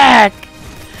 Jack!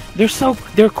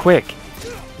 They're quick.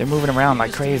 They're moving around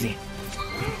like crazy.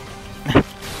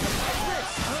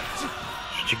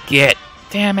 What'd you get?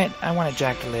 Damn it, I wanted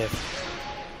Jack to live.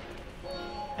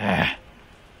 Ah.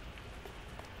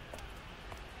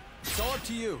 It's all up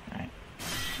to you. All right.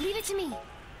 Leave it to me.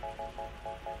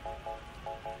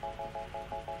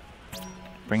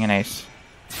 Bring an ace.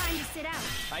 Time to sit out.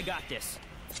 I got this.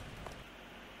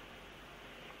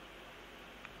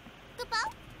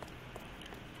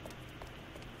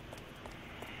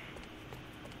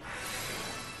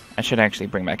 I should actually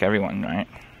bring back everyone, right?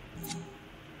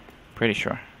 Pretty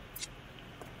sure.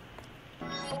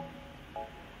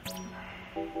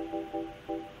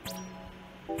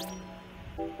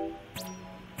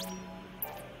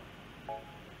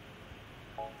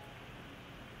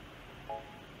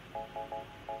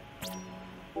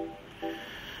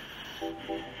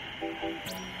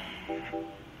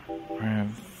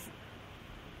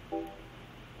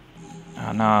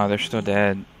 Oh no, they're still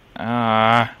dead.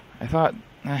 I thought...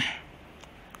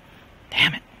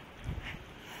 Damn it.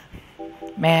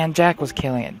 Man, Jack was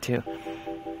killing it too.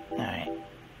 Alright.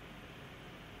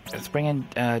 Let's bring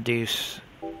in Deuce.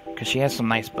 Because she has some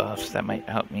nice buffs that might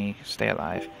help me stay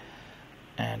alive.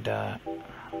 And,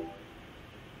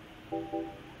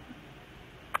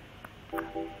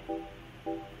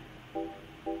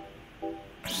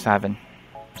 7.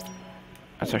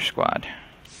 That's our squad.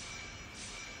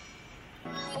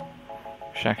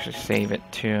 Should actually save it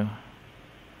too.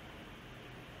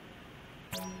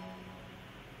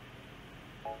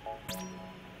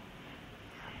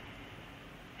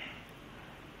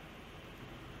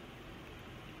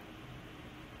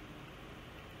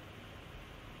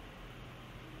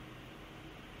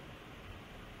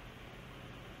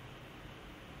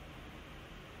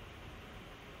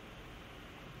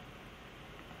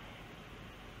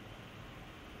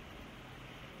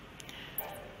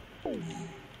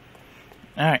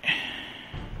 Alright.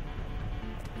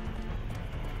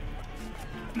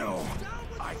 No,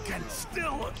 I can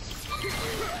still...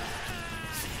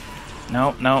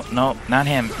 No, no, no, not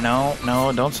him. No,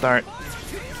 no, don't start.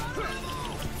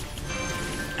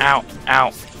 Ow, ow.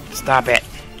 Stop it.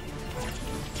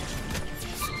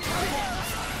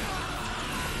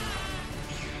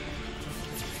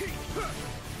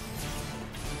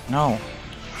 No.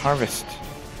 Harvest.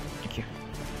 Thank you.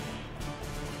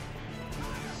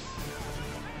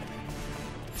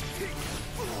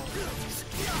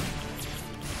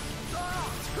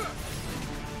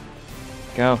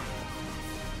 Go.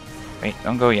 Wait,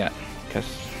 don't go yet,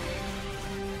 because...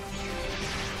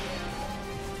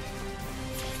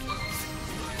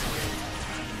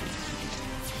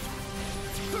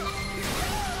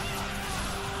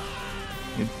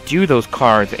 You do those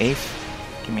cards, Ace.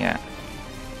 Give me that.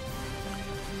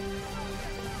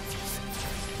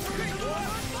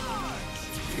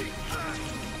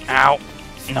 Ow!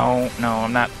 No, no,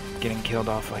 I'm not getting killed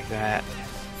off like that.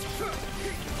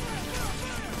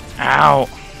 Ow!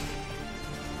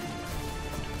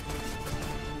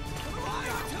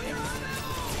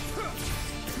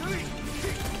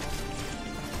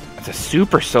 That's a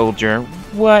super soldier.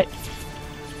 What?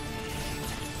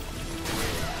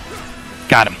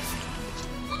 Got him.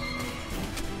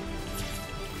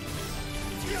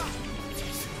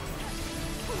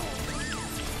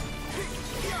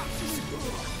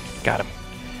 Got him.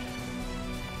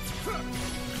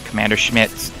 Commander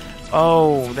Schmitz.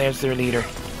 Oh, there's their leader.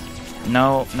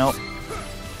 No, no.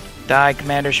 Die,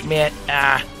 Commander Schmidt.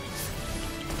 Ah.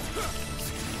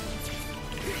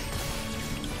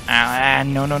 Ah,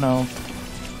 no, no, no.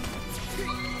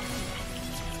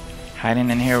 Hiding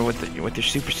in here with your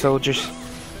super soldiers.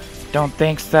 Don't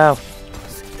think so.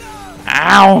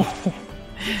 Ow!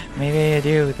 Maybe I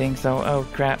do think so. Oh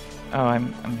crap. Oh,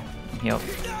 I'm healed.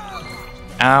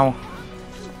 Ow.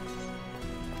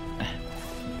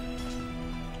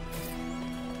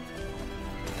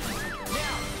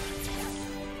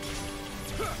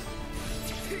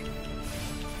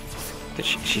 Did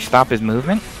she stop his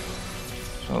movement?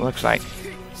 So it looks like.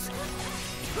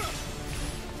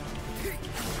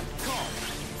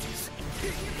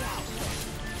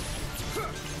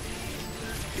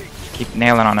 Keep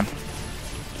nailing on him.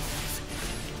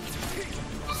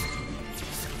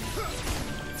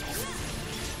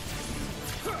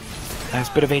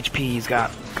 Last bit of HP he's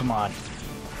got. Come on.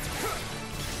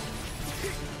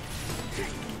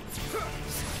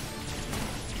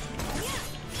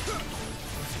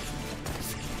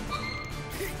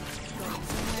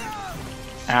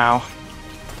 Ow.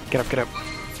 Get up, get up.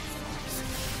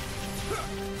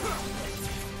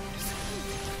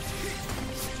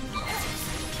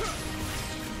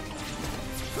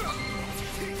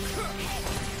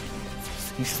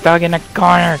 He's stuck in a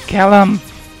corner. Kill him.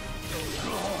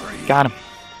 Got him.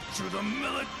 To the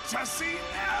Militesi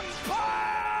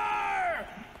Empire!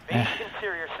 Base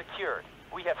interior secured.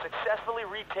 We have successfully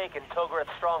retaken Togeret's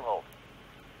stronghold.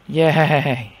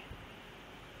 Yay.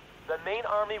 The main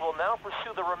army will now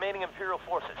pursue the remaining Imperial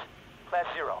forces. Class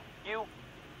 0, you...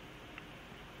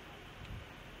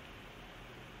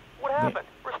 What happened?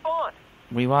 Respond!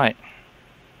 We what?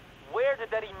 Where did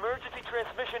that emergency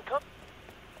transmission come?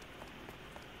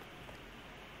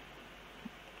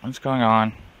 What's going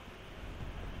on?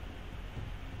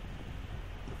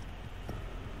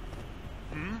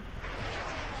 Hmm?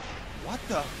 What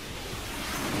the?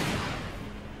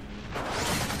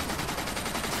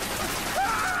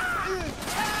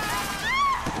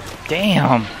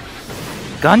 Damn!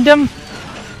 Gundam?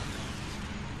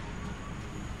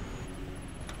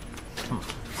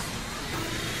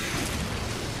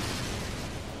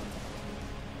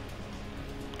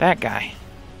 That guy.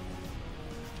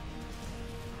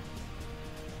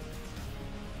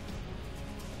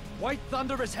 White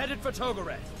Thunder is headed for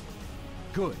Togeret.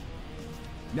 Good.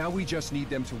 Now we just need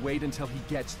them to wait until he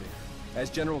gets there, as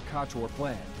General Kator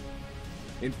planned.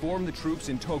 Inform the troops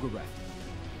in Togeret.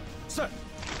 Sir!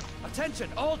 Attention,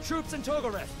 all troops in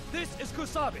Togeret! This is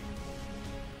Kusabi!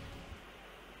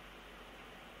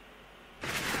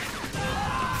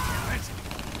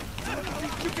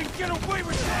 You can get away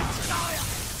with that!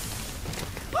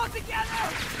 Pull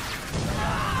together!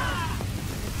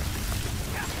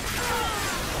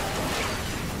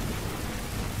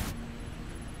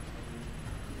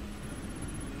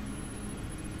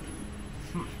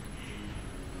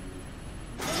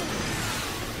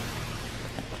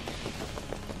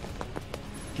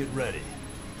 Get ready.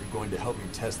 You're going to help me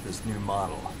test this new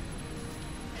model.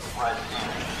 I'm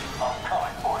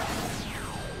coming for you.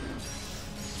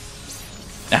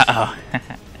 Uh-oh.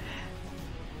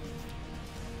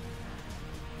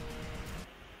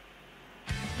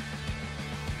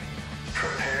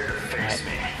 Prepare to face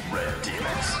me, red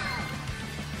demons.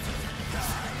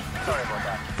 Sorry about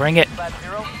that. Bring it. Class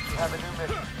 0, you have a new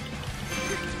mission.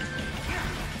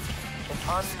 An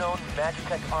unknown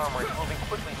Magitech armor is moving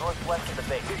quickly northwest of the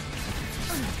base.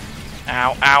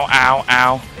 Ow, ow, ow,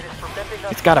 ow.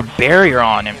 It's got a barrier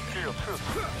on him.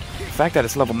 If fact that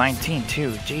it's level 19 too,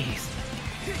 jeez.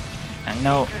 And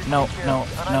no.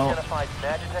 Unidentified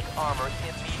Magitech armor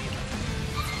immediately.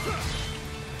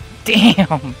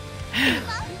 Damn.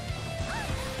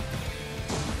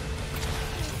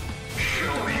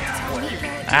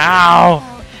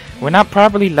 Ow! We're not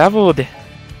properly leveled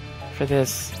for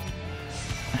this.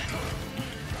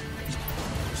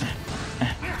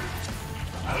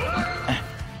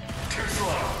 Too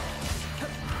slow.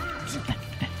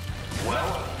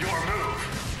 Well, your move.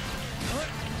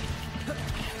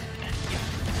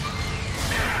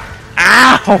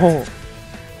 Ow!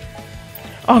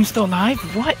 Oh, I'm still alive?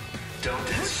 What? Don't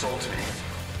insult me.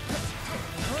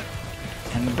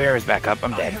 And the bear is back up.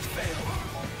 I'm dead.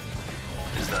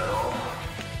 Is that all?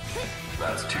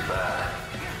 That's too bad.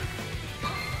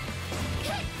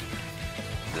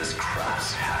 This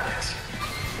crap's had it.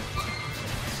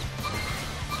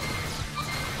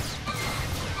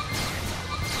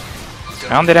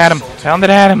 Pound it at him. Pound it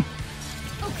at him.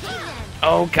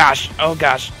 Oh gosh. Oh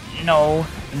gosh. No.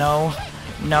 No.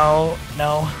 No.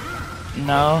 No.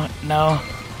 No. No.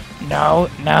 No.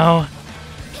 No.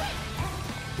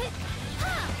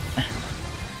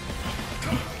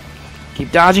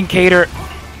 Keep dodging, Cater.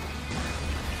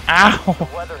 Ow. The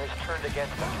weather has turned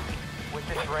against us. With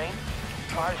this rain,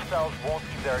 fire spells won't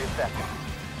be very effective.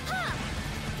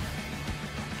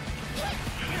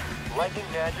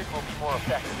 Lightning magic will be more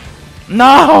effective.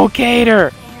 No,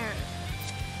 Cater.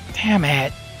 Damn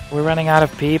it. We're running out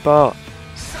of people.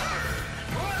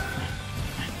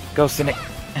 Go, Cynic.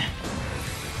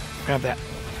 Grab that.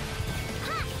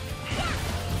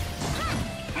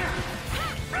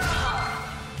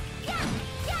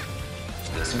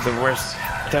 This is the worst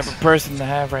type of person to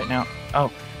have right now.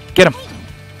 Oh, get him.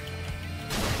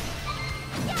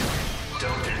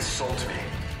 Don't insult me.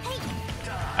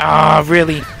 Ah,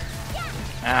 really?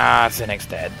 Ah, Cynic's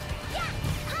dead.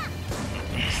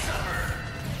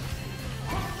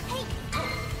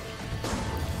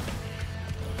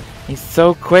 He's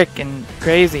so quick and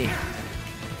crazy.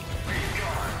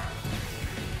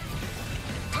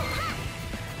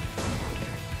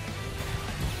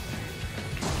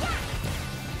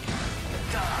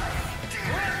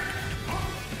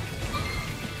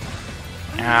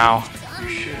 Ow. You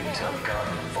shouldn't have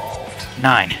gotten involved.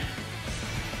 9.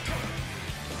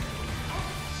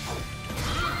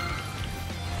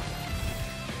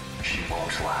 She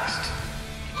won't last.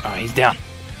 Oh, he's down.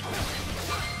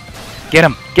 Get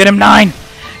him! Get him, 9!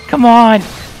 Come on!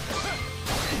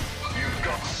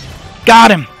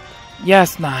 Got him!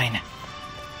 Yes, 9.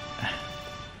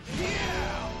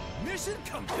 Mission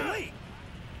complete.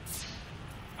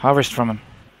 Harvest from him.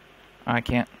 I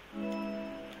can't.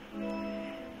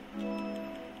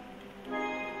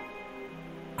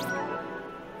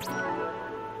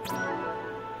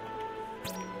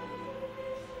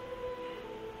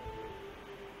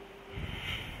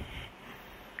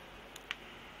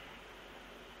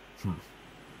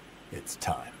 It's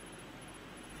time.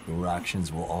 Your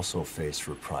actions will also face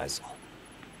reprisal.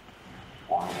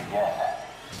 Once again,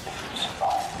 if you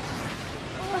survive.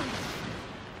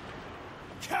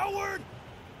 Coward!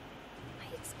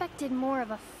 I expected more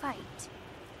of a fight.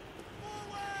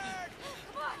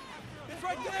 It's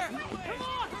right there! Come on! Come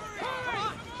on!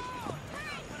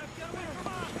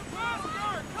 Come on,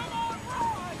 run!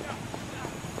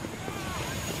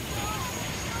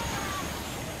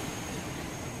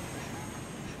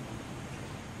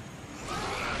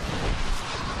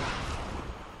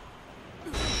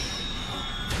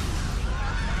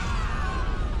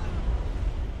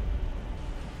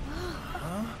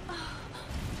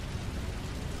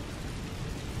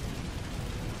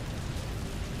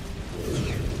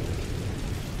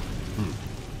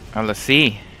 Oh, let's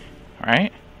see.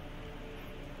 Right?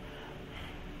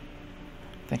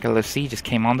 I think a Cie just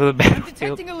came onto the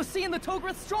battlefield. Detecting a Cie in the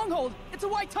Togreth stronghold! It's a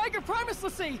white tiger Primus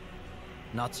Cie!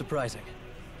 Not surprising.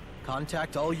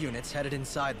 Contact all units headed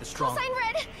inside the stronghold.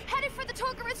 Callsign Red, headed for the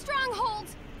Togreth stronghold!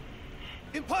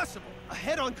 Impossible! A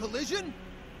head-on collision?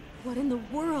 What in the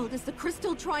world is the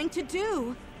crystal trying to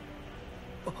do?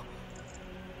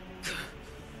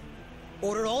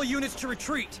 Order all units to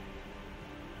retreat!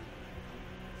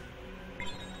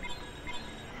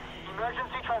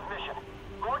 Emergency transmission.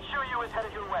 Lord Shuyu is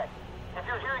headed your way. If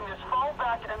you're hearing this, fall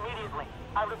back immediately.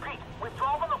 I repeat,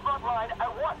 withdraw from the front line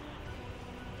at once.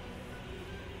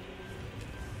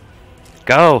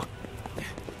 Go.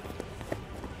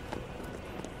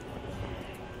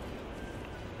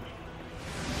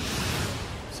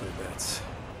 So that's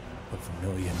a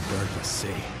Vermilion Darkness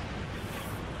Sea.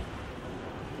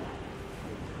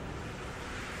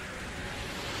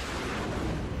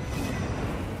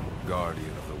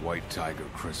 Guardian of the White Tiger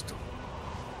Crystal.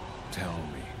 Tell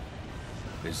me,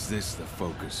 is this the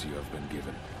focus you have been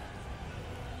given?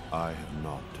 I have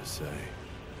naught to say.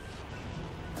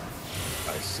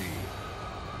 I see.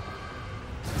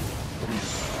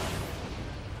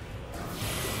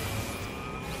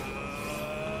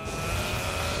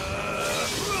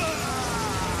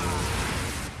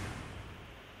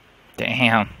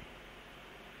 Damn.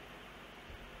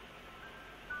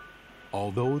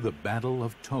 Although the Battle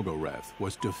of Togereth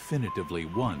was definitively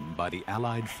won by the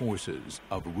Allied forces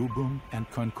of Rubrum and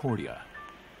Concordia.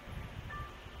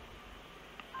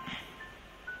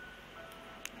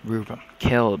 Rubrum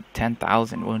killed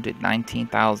 10,000, wounded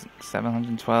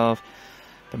 19,712.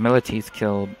 The Milites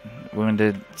killed,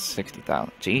 wounded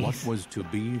 60,000. Jeez. What was to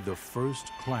be the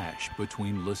first clash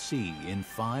between Cie in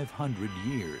 500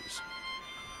 years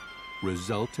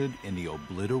resulted in the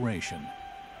obliteration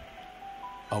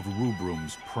of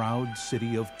Rubrum's proud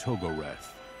city of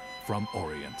Togereth from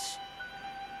Orience.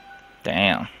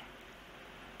 Damn.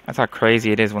 That's how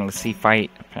crazy it is when Cie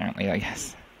fight, apparently, I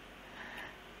guess.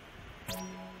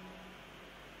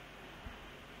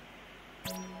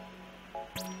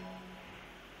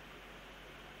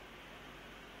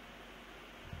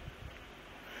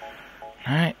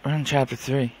 Alright, we're in chapter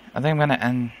 3. I think I'm gonna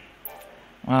end,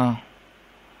 well...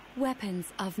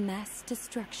 Weapons of mass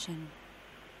destruction.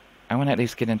 I want to at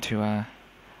least get into, where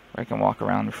I can walk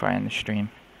around before I end the stream.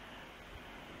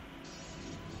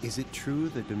 Is it true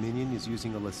the Dominion is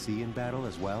using a Cie in battle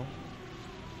as well?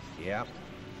 Yeah.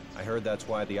 I heard that's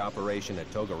why the operation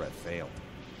at Togereth failed.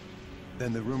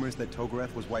 Then the rumors that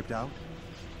Togereth was wiped out?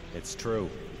 It's true.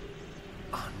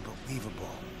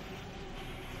 Unbelievable.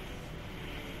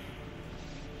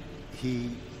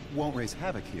 He won't raise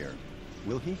havoc here,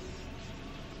 will he?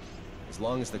 As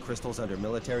long as the crystal's under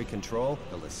military control,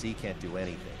 the Cie can't do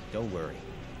anything. Don't worry.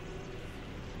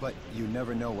 But you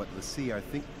never know what Cie are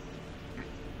thinking.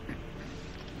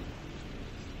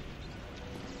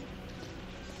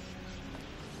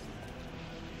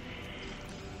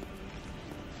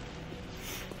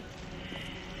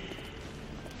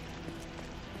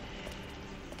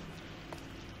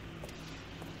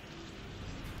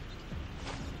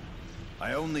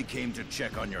 I only came to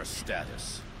check on your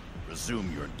status.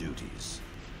 Resume your duties.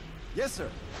 Yes, sir.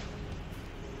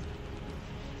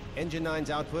 Engine 9's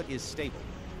output is stable.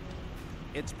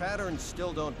 Its patterns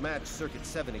still don't match Circuit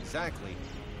 7 exactly,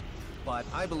 but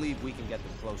I believe we can get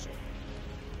them closer.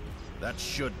 That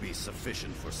should be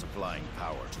sufficient for supplying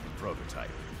power to the prototype.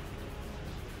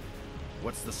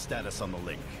 What's the status on the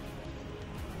link?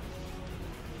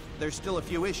 There's still a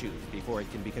few issues before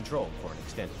it can be controlled for an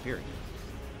extended period.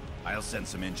 I'll send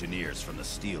some engineers from the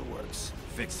steelworks.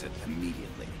 Fix it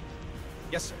immediately.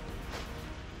 Yes, sir.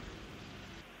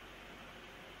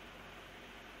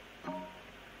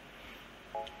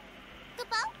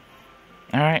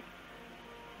 Alright.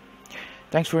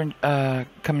 Thanks for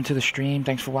coming to the stream.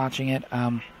 Thanks for watching it.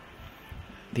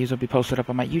 These will be posted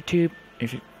up on my YouTube.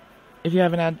 If you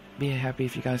haven't, I'd be happy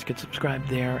if you guys could subscribe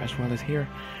there as well as here.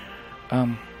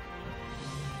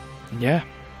 Yeah.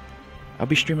 I'll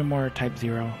be streaming more Type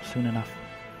 0 soon enough.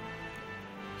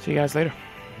 See you guys later.